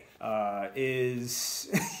today, is,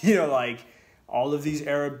 like all of these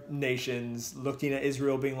Arab nations looking at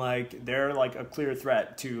Israel being like, they're like a clear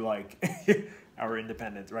threat to like our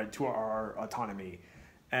independence, right? To our autonomy.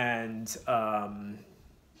 And, I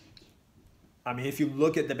mean, if you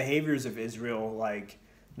look at the behaviors of Israel, like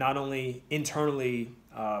not only internally,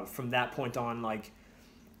 from that point on, like,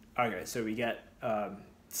 okay, so we get,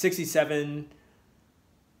 67,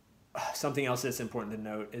 something else that's important to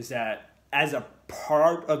note is that as a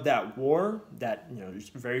part of that war, that,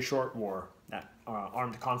 very short war, that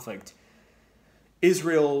armed conflict,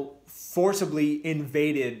 Israel forcibly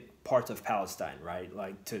invaded parts of Palestine, right?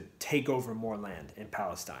 Like to take over more land in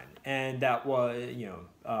Palestine. And that was,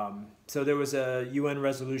 so there was a UN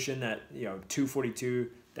resolution that, 242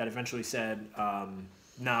 that eventually said,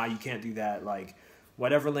 nah, you can't do that. Like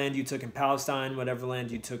whatever land you took in Palestine, whatever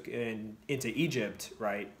land you took into Egypt,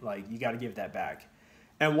 right? Like you got to give that back.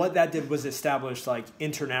 And what that did was establish like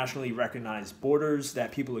internationally recognized borders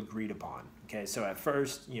that people agreed upon. Okay, so at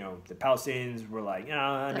first, the Palestinians were like,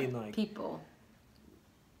 people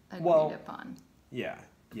agreed upon. Yeah.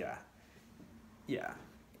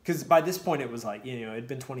 Because by this point it was like, it'd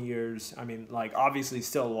been 20 years. I mean, like obviously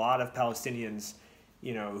still a lot of Palestinians,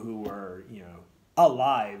 who were,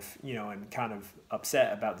 alive, and kind of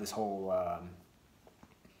upset about this whole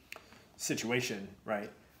situation,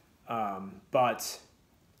 right? But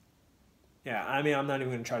yeah, I mean, I'm not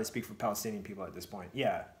even going to try to speak for Palestinian people at this point.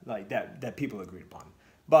 Yeah, like that people agreed upon.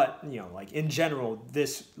 But, like in general,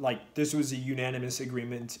 this was a unanimous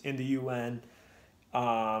agreement in the UN.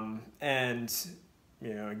 And,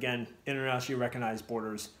 again, internationally recognized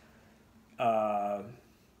borders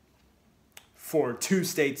for two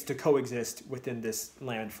states to coexist within this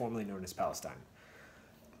land formerly known as Palestine.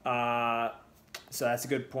 So that's a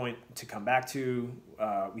good point to come back to.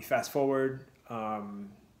 We fast forward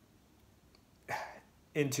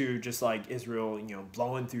into just like Israel,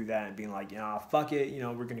 blowing through that and being like, fuck it,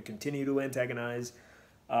 we're going to continue to antagonize.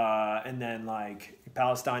 And then like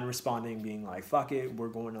Palestine responding, being like, fuck it, we're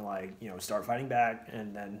going to like, start fighting back.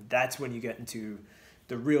 And then that's when you get into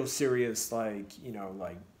the real serious, like,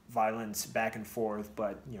 like violence back and forth.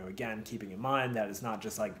 But, again, keeping in mind that it's not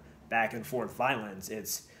just like back and forth violence.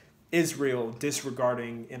 It's Israel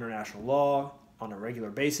disregarding international law on a regular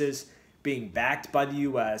basis, being backed by the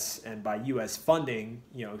U.S. and by U.S. funding,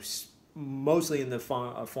 mostly in the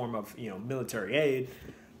form of, military aid,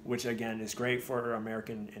 which, again, is great for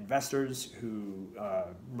American investors who,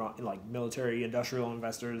 like military industrial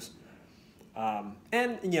investors.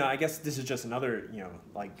 And, I guess this is just another,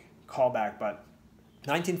 like callback, but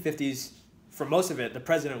 1950s, for most of it, the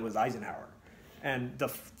president was Eisenhower. And the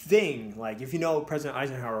thing, like, if you know President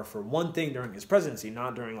Eisenhower for one thing during his presidency,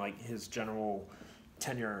 not during, like, his general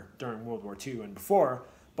tenure during World War II and before,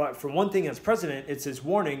 but for one thing as president, it's his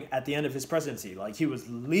warning at the end of his presidency. Like, he was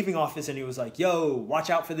leaving office and he was like, yo, watch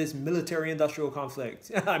out for this military-industrial complex,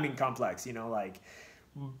 like,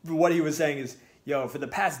 what he was saying is, yo, for the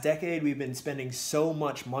past decade, we've been spending so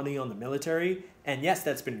much money on the military, and yes,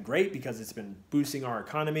 that's been great because it's been boosting our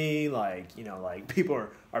economy, like, like, people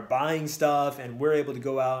are buying stuff, and we're able to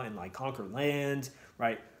go out and, like, conquer land,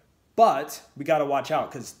 right? But we got to watch out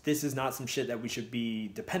because this is not some shit that we should be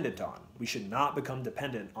dependent on. We should not become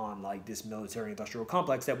dependent on like this military-industrial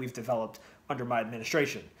complex that we've developed under my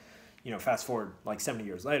administration. Fast forward like 70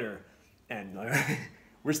 years later, and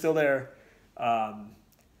we're still there.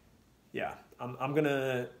 Yeah, I'm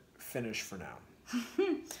gonna finish for now.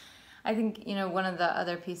 I think one of the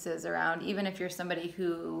other pieces around, even if you're somebody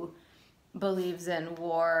who believes in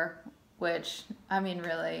war, which, I mean,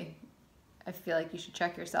 really, I feel like you should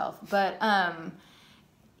check yourself. But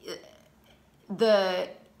the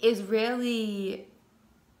Israeli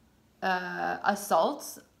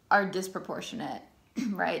assaults are disproportionate,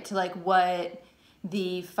 right, to like what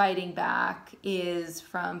the fighting back is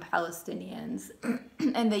from Palestinians.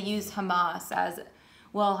 And they use Hamas as,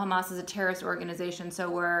 well, Hamas is a terrorist organization, so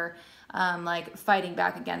we're like fighting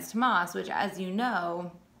back against Hamas, which, as you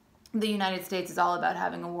know, the United States is all about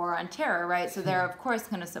having a war on terror, right? So they're, of course,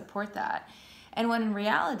 going to support that. And when in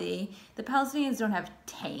reality, the Palestinians don't have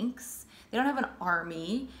tanks, they don't have an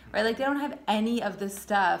army, right? Like, they don't have any of the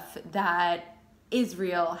stuff that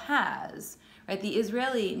Israel has, right? The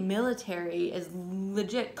Israeli military is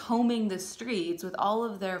legit combing the streets with all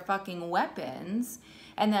of their fucking weapons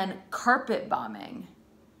and then carpet bombing.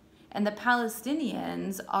 And the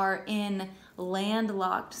Palestinians are in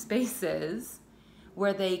landlocked spaces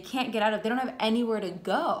where they can't get out of. They don't have anywhere to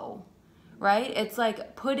go, right? It's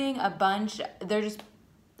like putting a bunch, they're just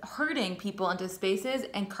herding people into spaces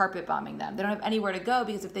and carpet bombing them. They don't have anywhere to go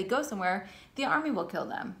because if they go somewhere, the army will kill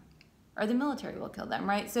them or the military will kill them,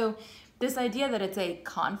 right? So this idea that it's a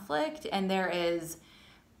conflict and there is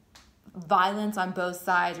violence on both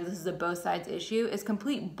sides, or this is a both sides issue, is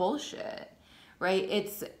complete bullshit, right?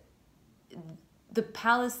 It's the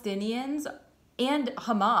Palestinians and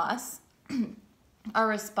Hamas are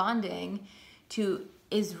responding to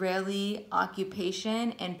Israeli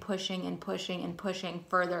occupation and pushing and pushing and pushing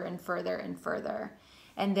further and further and further.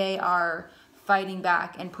 And they are fighting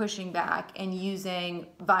back and pushing back and using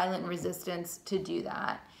violent resistance to do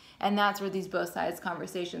that. And that's where these both sides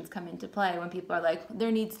conversations come into play, when people are like,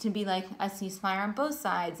 there needs to be like a ceasefire on both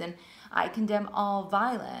sides and I condemn all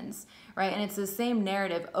violence, right? And it's the same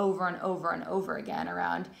narrative over and over and over again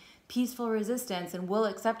around peaceful resistance, and we'll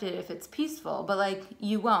accept it if it's peaceful, but like,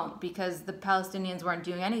 you won't, because the Palestinians weren't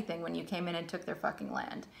doing anything when you came in and took their fucking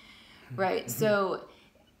land, right? So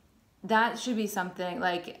that should be something,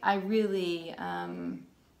 like, I really,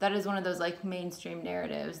 that is one of those like mainstream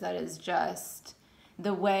narratives that is just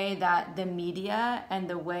the way that the media and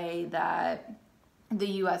the way that the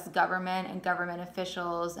US government and government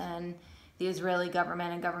officials and the Israeli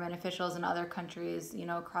government and government officials in other countries, you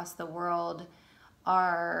know, across the world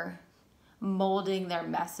are molding their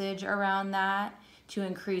message around that to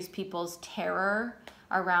increase people's terror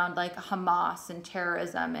around like Hamas and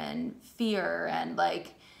terrorism and fear and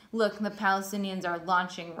like, look, the Palestinians are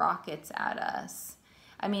launching rockets at us.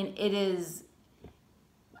 I mean, it's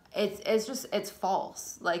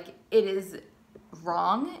false. Like, it is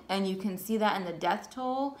wrong, and you can see that in the death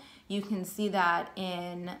toll. You can see that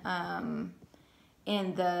in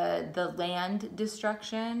the land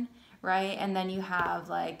destruction, right? And then you have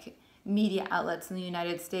like media outlets in the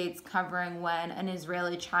United States covering when an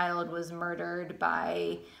Israeli child was murdered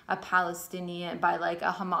by a Palestinian, by like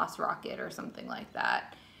a Hamas rocket or something like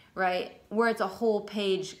that, right? Where it's a whole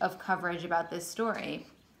page of coverage about this story.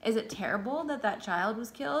 Is it terrible that that child was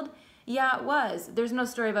killed? Yeah, it was. There's no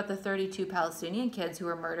story about the 32 Palestinian kids who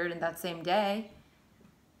were murdered in that same day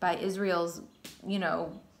by Israel's, you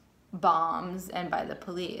know, bombs and by the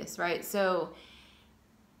police, right? So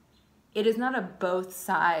it is not a both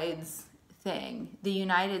sides thing. The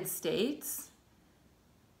United States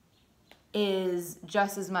is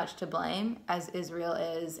just as much to blame as Israel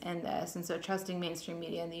is in this. And so trusting mainstream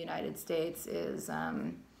media in the United States is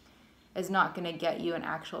not going to get you an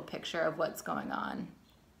actual picture of what's going on,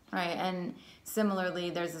 right? And similarly,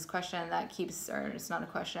 there's this question that keeps, or it's not a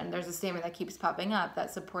question, there's a statement that keeps popping up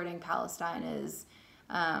that supporting Palestine is,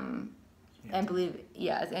 and believe,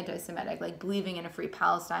 yeah, is anti-Semitic. Like, believing in a free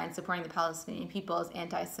Palestine, supporting the Palestinian people is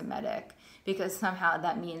anti-Semitic, because somehow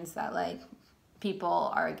that means that, like,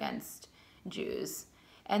 people are against Jews.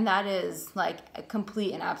 And that is, like, a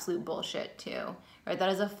complete and absolute bullshit, too, right? That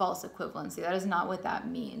is a false equivalency. That is not what that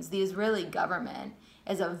means. The Israeli government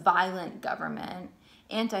is a violent government.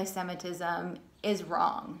 Anti-Semitism is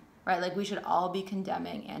wrong, right? Like, we should all be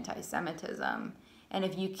condemning anti-Semitism. And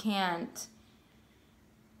if you can't,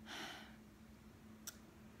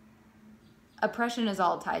 oppression is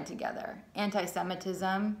all tied together.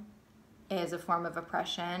 Anti-Semitism is a form of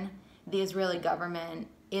oppression. The Israeli government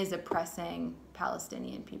is oppressing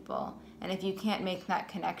Palestinian people. And if you can't make that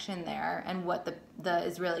connection there, and what the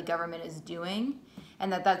Israeli government is doing,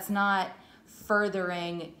 and that's not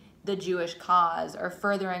furthering the Jewish cause or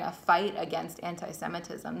furthering a fight against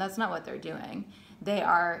anti-Semitism, that's not what they're doing. They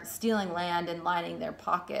are stealing land and lining their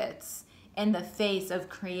pockets in the face of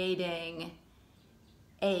creating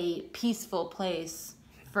a peaceful place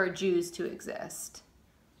for Jews to exist.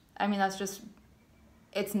 I mean, that's just,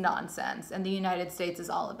 it's nonsense. And the United States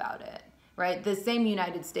is all about it, right? The same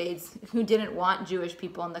United States who didn't want Jewish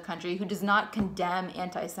people in the country, who does not condemn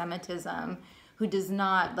anti-Semitism, who does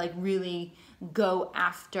not like really go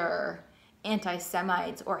after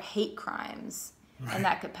anti-Semites or hate crimes in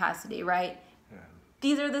that capacity, right? Yeah.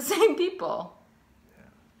 These are the same people.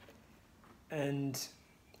 Yeah. And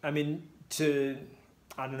I mean,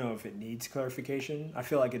 I don't know if it needs clarification. I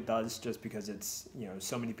feel like it does, just because it's, you know,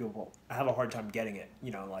 so many people have a hard time getting it.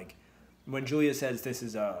 You know, like when Julia says this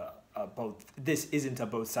is this isn't a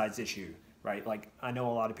both sides issue, right? Like, I know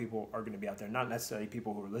a lot of people are going to be out there, not necessarily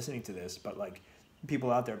people who are listening to this, but like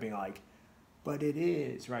people out there being like, but it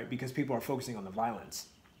is, right? Because people are focusing on the violence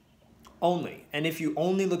only. And if you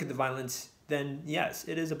only look at the violence, then yes,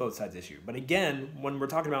 it is a both sides issue. But again, when we're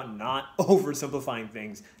talking about not oversimplifying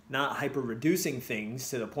things, not hyper-reducing things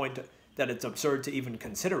to the point that it's absurd to even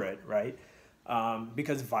consider it, right?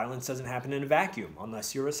 Because violence doesn't happen in a vacuum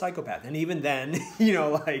unless you're a psychopath. And even then, you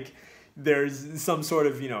know, like there's some sort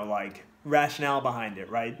of, you know, like rationale behind it,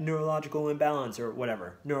 right? Neurological imbalance or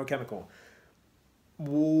whatever, neurochemical.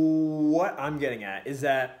 What I'm getting at is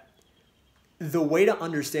that the way to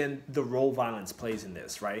understand the role violence plays in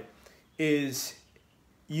this, right, is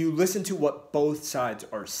you listen to what both sides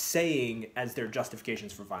are saying as their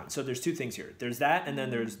justifications for violence. So there's two things here. There's that, and then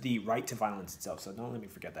there's the right to violence itself. So don't let me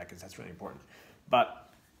forget that, because that's really important.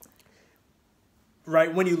 But,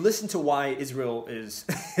 right, when you listen to why Israel is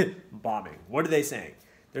bombing, what are they saying?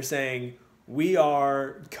 They're saying, we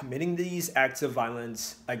are committing these acts of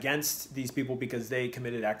violence against these people because they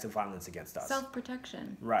committed acts of violence against us.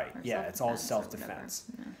 Self-protection. Right, yeah, it's all self-defense.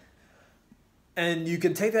 Yeah. And you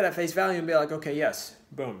can take that at face value and be like, okay, yes,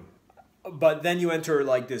 boom. But then you enter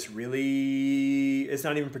like this really, it's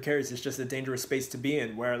not even precarious, it's just a dangerous space to be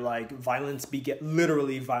in, where like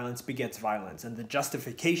literally violence begets violence. And the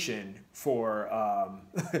justification for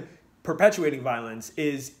perpetuating violence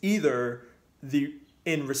is either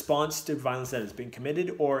in response to violence that has been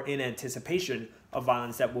committed or in anticipation of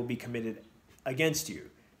violence that will be committed against you.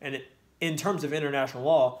 And in terms of international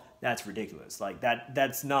law, that's ridiculous. Like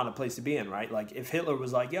that's not a place to be in, right? Like if Hitler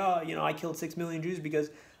was like, yeah, you know, I killed 6 million Jews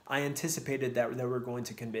because I anticipated that they were going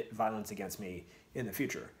to commit violence against me in the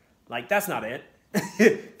future. Like, that's not it.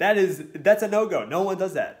 That's a no-go. No one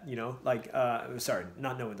does that, you know? Like, sorry,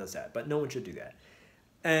 not no one does that, but no one should do that.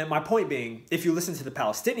 And my point being, if you listen to the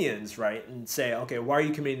Palestinians, right, and say, okay, why are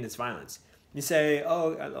you committing this violence? You say,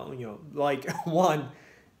 oh, you know, like, one,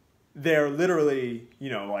 they're literally, you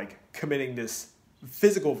know, like, committing this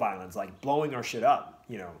physical violence, like blowing our shit up,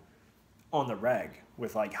 you know, on the reg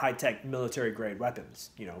with, like, high-tech military-grade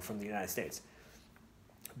weapons, you know, from the United States.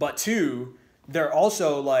 But two, they're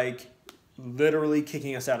also, like, literally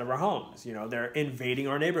kicking us out of our homes. You know, they're invading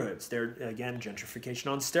our neighborhoods. They're, again,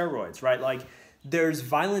 gentrification on steroids, right? Like, there's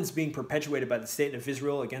violence being perpetuated by the state of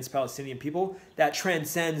Israel against Palestinian people that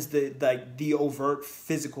transcends the overt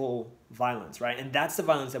physical violence, right? And that's the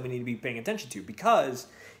violence that we need to be paying attention to, because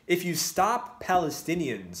if you stop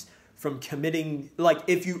Palestinians from committing, like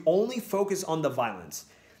if you only focus on the violence,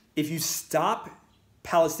 if you stop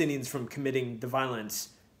Palestinians from committing the violence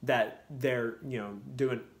that they're, you know,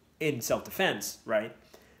 doing in self-defense, right?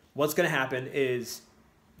 What's going to happen is,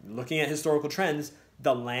 looking at historical trends,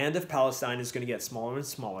 the land of Palestine is going to get smaller and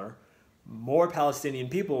smaller. More Palestinian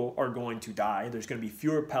people are going to die. There's going to be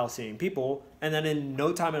fewer Palestinian people. And then in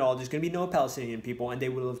no time at all, there's going to be no Palestinian people, and they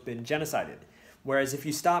will have been genocided. Whereas if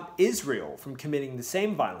you stop Israel from committing the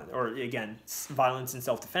same violence, or again, violence in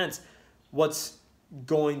self-defense, what's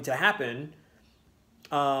going to happen,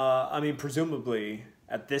 I mean, presumably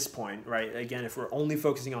at this point, right, again, if we're only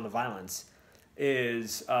focusing on the violence,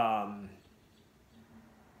 is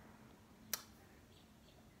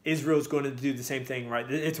Israel's going to do the same thing, right?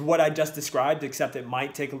 It's what I just described, except it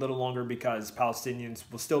might take a little longer because Palestinians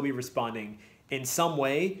will still be responding in some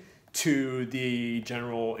way to the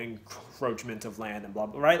general encroachment of land and blah,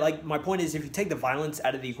 blah, right? Like, my point is, if you take the violence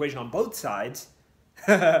out of the equation on both sides,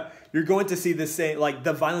 you're going to see the same, like,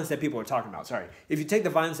 the violence that people are talking about, sorry. If you take the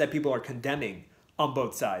violence that people are condemning on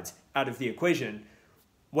both sides out of the equation,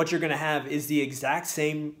 what you're going to have is the exact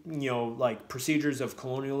same, you know, like, procedures of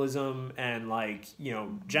colonialism and, like, you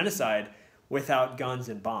know, genocide without guns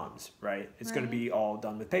and bombs, right? It's going to be all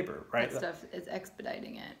done with paper, right? That stuff is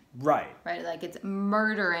expediting it. Right. Right, like it's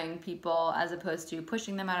murdering people as opposed to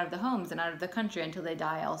pushing them out of the homes and out of the country until they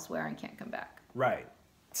die elsewhere and can't come back. Right.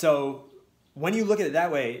 So when you look at it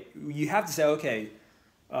that way, you have to say, okay,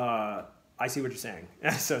 I see what you're saying.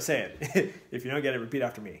 So say it. If you don't get it, repeat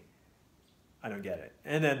after me. I don't get it.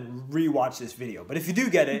 And then rewatch this video. But if you do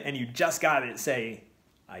get it and you just got it, say,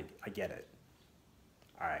 I get it.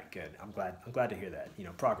 All right, good. I'm glad to hear that. You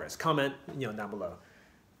know, progress. Comment, you know, down below.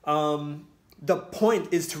 The point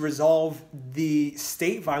is to resolve the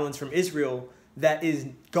state violence from Israel that is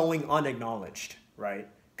going unacknowledged, right?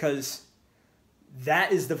 Because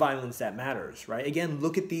that is the violence that matters, right? Again,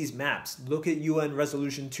 look at these maps. Look at UN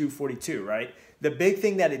Resolution 242, right? The big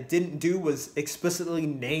thing that it didn't do was explicitly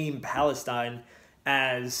name Palestine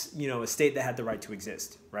as, a state that had the right to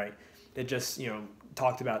exist, right? It just,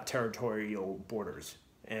 talked about territorial borders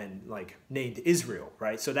and named Israel,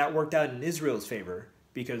 right? So that worked out in Israel's favor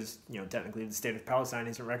because, technically the state of Palestine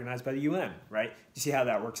isn't recognized by the UN, right? You see how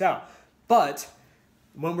that works out. But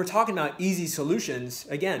when we're talking about easy solutions,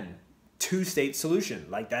 again, two-state solution,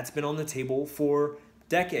 that's been on the table for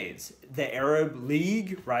decades. The Arab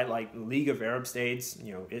League, right? League of Arab States,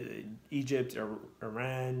 Egypt,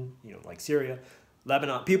 Iran, Syria,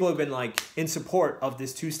 Lebanon, people have been in support of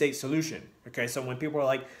this two-state solution. Okay, so when people are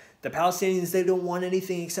like, the Palestinians, they don't want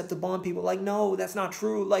anything except to bomb people, no, that's not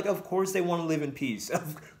true. Of course they want to live in peace.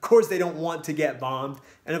 Of course they don't want to get bombed.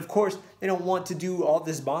 And of course they don't want to do all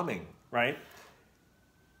this bombing, right?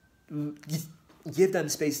 Give them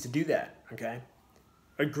space to do that, okay?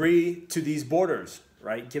 Agree to these borders,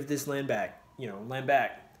 right? Give this land back, land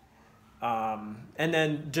back. And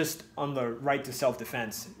then just on the right to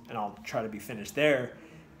self-defense, and I'll try to be finished there,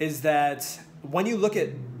 is that when you look at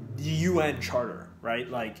the UN Charter, right,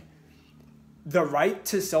 the right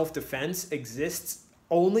to self-defense exists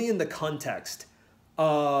only in the context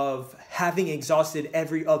of having exhausted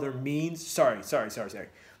every other means. Sorry.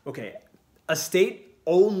 Okay, a state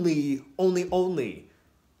only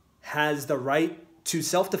has the right to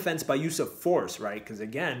self-defense by use of force, right? Because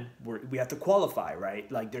again, we have to qualify, right?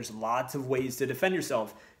 There's lots of ways to defend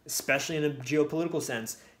yourself, especially in a geopolitical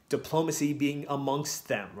sense, diplomacy being amongst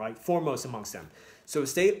them, right? Foremost amongst them. So a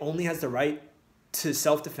state only has the right to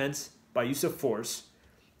self-defense by use of force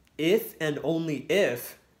if and only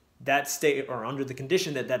if that state, or under the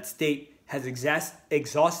condition that that state has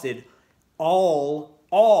exhausted all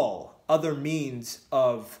other means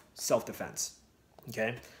of self-defense,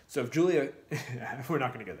 okay? So if Julia, we're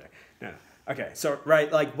not going to go there. No. Okay, so,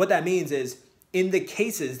 right, what that means is in the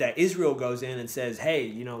cases that Israel goes in and says,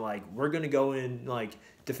 hey, we're going to go in,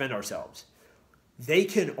 defend ourselves, they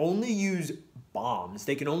can only use bombs,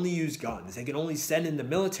 they can only use guns, they can only send in the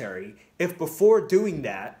military if before doing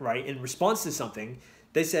that, right, in response to something,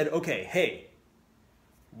 they said, okay, hey,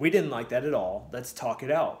 we didn't like that at all. Let's talk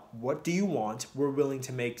it out. What do you want? We're willing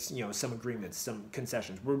to make, some agreements, some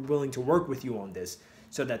concessions. We're willing to work with you on this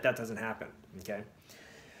so that doesn't happen, okay?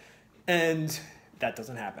 And that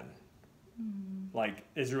doesn't happen.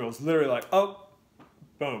 Israel's literally oh,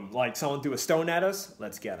 boom, someone threw a stone at us,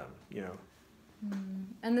 let's get them,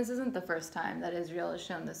 And this isn't the first time that Israel has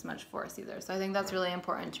shown this much force either. So I think that's really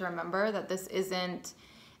important to remember, that this isn't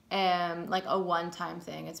a one-time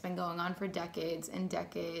thing. It's been going on for decades and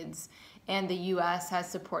decades, and the U.S. has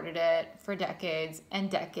supported it for decades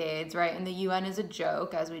and decades, right? And the UN is a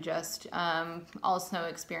joke, as we just also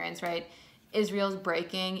experienced, right? Israel's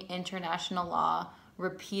breaking international law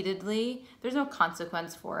repeatedly. There's no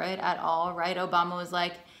consequence for it at all, right? Obama was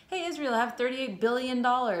like, hey, Israel, I have $38 billion.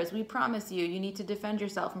 We promise you need to defend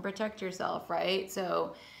yourself and protect yourself, right?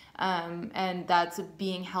 So, and that's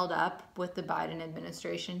being held up with the Biden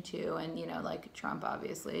administration too. And, Trump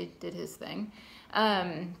obviously did his thing.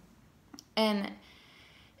 And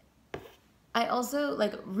I also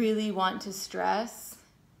really want to stress,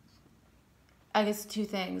 I guess, two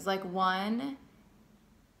things. One,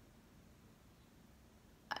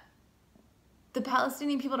 the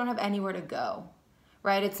Palestinian people don't have anywhere to go,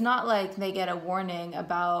 right? It's not like they get a warning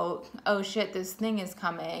about, oh shit, this thing is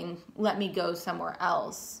coming, let me go somewhere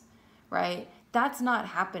else, right? That's not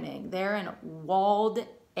happening. They're in walled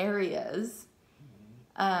areas,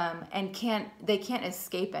 and they can't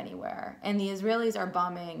escape anywhere. And the Israelis are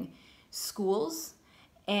bombing schools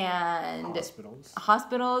and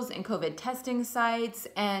hospitals and COVID testing sites,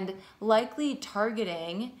 and likely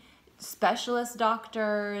targeting specialist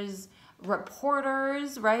doctors,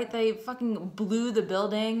 reporters, right? They fucking blew the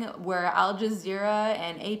building where Al Jazeera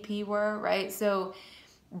and AP were, right? So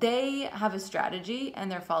they have a strategy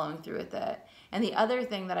and they're following through with it. And the other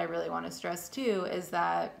thing that I really want to stress too is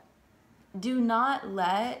that do not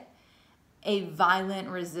let a violent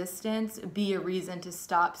resistance be a reason to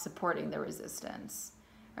stop supporting the resistance,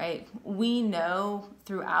 right? We know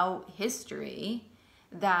throughout history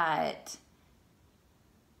that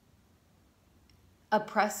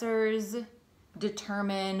oppressors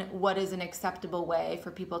determine what is an acceptable way for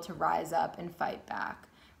people to rise up and fight back,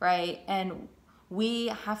 right? And we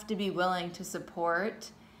have to be willing to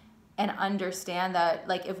support and understand that,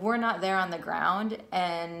 like, if we're not there on the ground,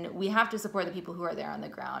 and we have to support the people who are there on the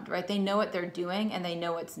ground, right? They know what they're doing and they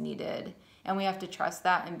know what's needed, and we have to trust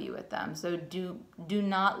that and be with them. So do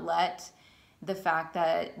not let the fact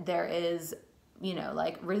that there is, you know,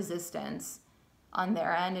 like, resistance on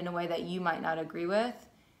their end in a way that you might not agree with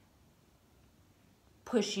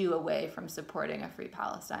push you away from supporting a free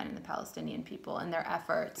Palestine and the Palestinian people and their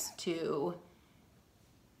efforts to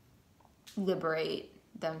liberate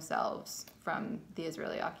themselves from the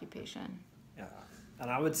Israeli occupation. Yeah.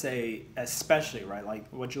 And I would say especially, right, like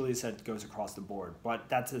what Julia said goes across the board, but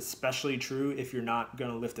that's especially true if you're not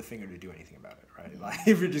going to lift a finger to do anything about it, right? Like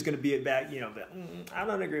if you're just going to be it back, you know, I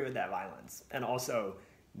don't agree with that violence. And also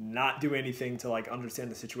not do anything to like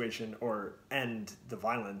understand the situation or end the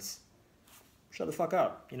violence, shut the fuck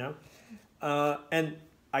up, you know? And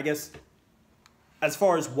I guess as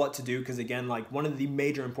far as what to do, because again, like one of the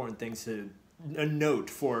major important things to note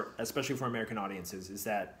for, especially for American audiences, is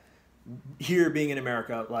that here being in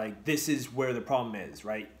America, like this is where the problem is,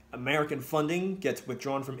 right? American funding gets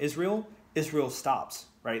withdrawn from Israel, Israel stops,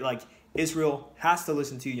 right? Like Israel has to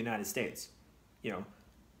listen to the United States, you know,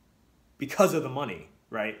 because of the money,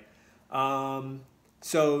 right?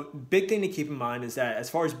 So big thing to keep in mind is that as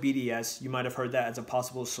far as BDS, you might have heard that as a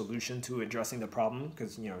possible solution to addressing the problem,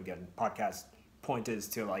 because, you know, again, podcast point is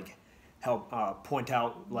to like help point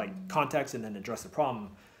out like context and then address the problem.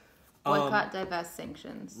 Boycott, divest,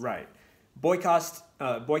 sanctions. Right. Boycott,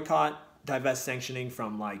 divest, sanctioning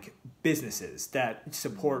from like businesses that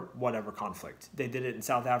support whatever conflict. They did it in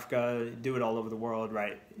South Africa, do it all over the world,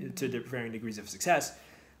 right, to varying degrees of success.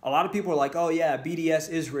 A lot of people are like, oh yeah, BDS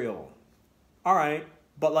Israel. All right,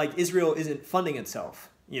 but like Israel isn't funding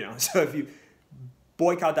itself, you know. So if you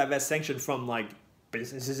boycott, divest, sanction from like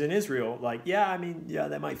businesses in Israel, like, yeah, I mean, yeah,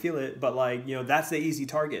 they might feel it, but like, you know, that's the easy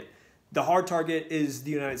target. The hard target is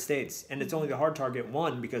the United States, and it's only the hard target,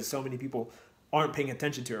 one, because so many people aren't paying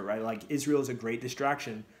attention to it, right? Like Israel is a great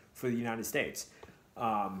distraction for the United States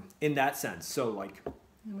in that sense. So like,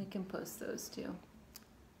 and we can post those too.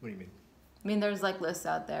 What do you mean? I mean, there's like lists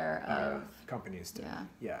out there of companies too.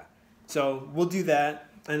 Yeah. So we'll do that.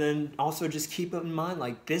 And then also just keep in mind,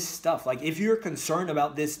 like this stuff, like if you're concerned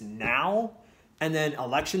about this now and then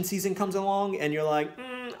election season comes along and you're like,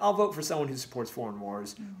 I'll vote for someone who supports foreign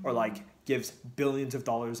wars or like gives billions of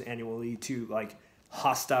dollars annually to like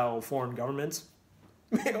hostile foreign governments.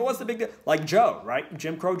 What's the big deal? Like Joe, right?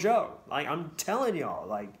 Jim Crow Joe. Like I'm telling y'all,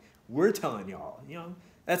 like we're telling y'all, you know,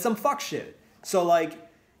 that's some fuck shit. So like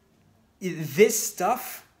this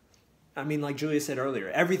stuff, I mean, like Julia said earlier,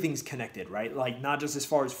 everything's connected, right? Like not just as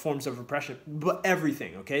far as forms of oppression, but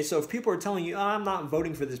everything, okay? So if people are telling you, oh, I'm not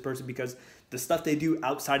voting for this person because the stuff they do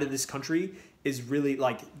outside of this country is really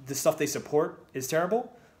like the stuff they support is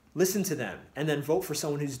terrible, listen to them and then vote for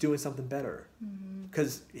someone who's doing something better.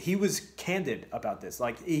 Because he was candid about this.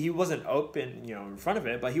 Like he wasn't open, you know, in front of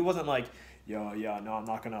it, but he wasn't like, yo, yeah, no, I'm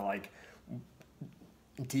not gonna like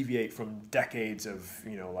deviate from decades of,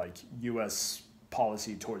 you know, like U.S.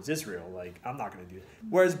 policy towards Israel. Like I'm not gonna do it.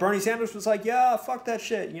 Whereas Bernie Sanders was like, yeah, fuck that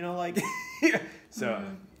shit, you know, like so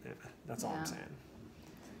yeah, that's all I'm saying.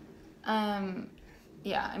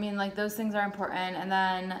 Yeah, I mean, like those things are important. And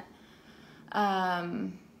then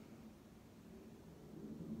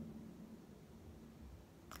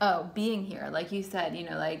being here, like you said, you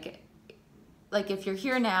know, like if you're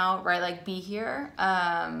here now, right, like be here.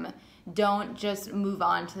 Don't just move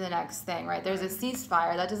on to the next thing, right? There's a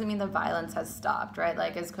ceasefire. That doesn't mean the violence has stopped, right?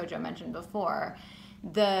 Like as Kwadjo mentioned before,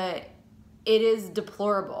 it is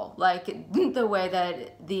deplorable, like the way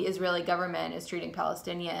that the Israeli government is treating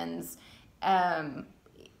Palestinians,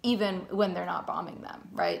 even when they're not bombing them,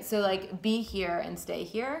 right? So like be here and stay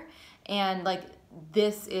here, and like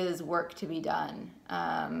this is work to be done,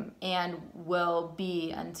 and will be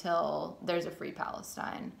until there's a free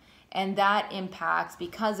Palestine. And that impacts,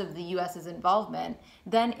 because of the U.S.'s involvement,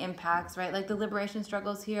 then impacts, right, like the liberation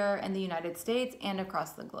struggles here in the United States and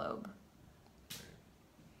across the globe.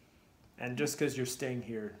 And just because you're staying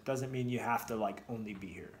here doesn't mean you have to like only be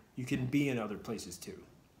here. You can be in other places too,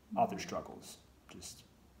 other struggles. Just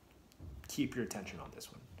keep your attention on this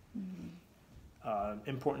one.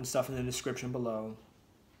 Important stuff in the description below.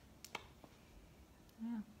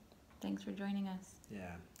 Yeah. Thanks for joining us.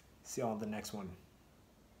 Yeah. See y'all on the next one.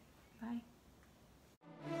 Bye.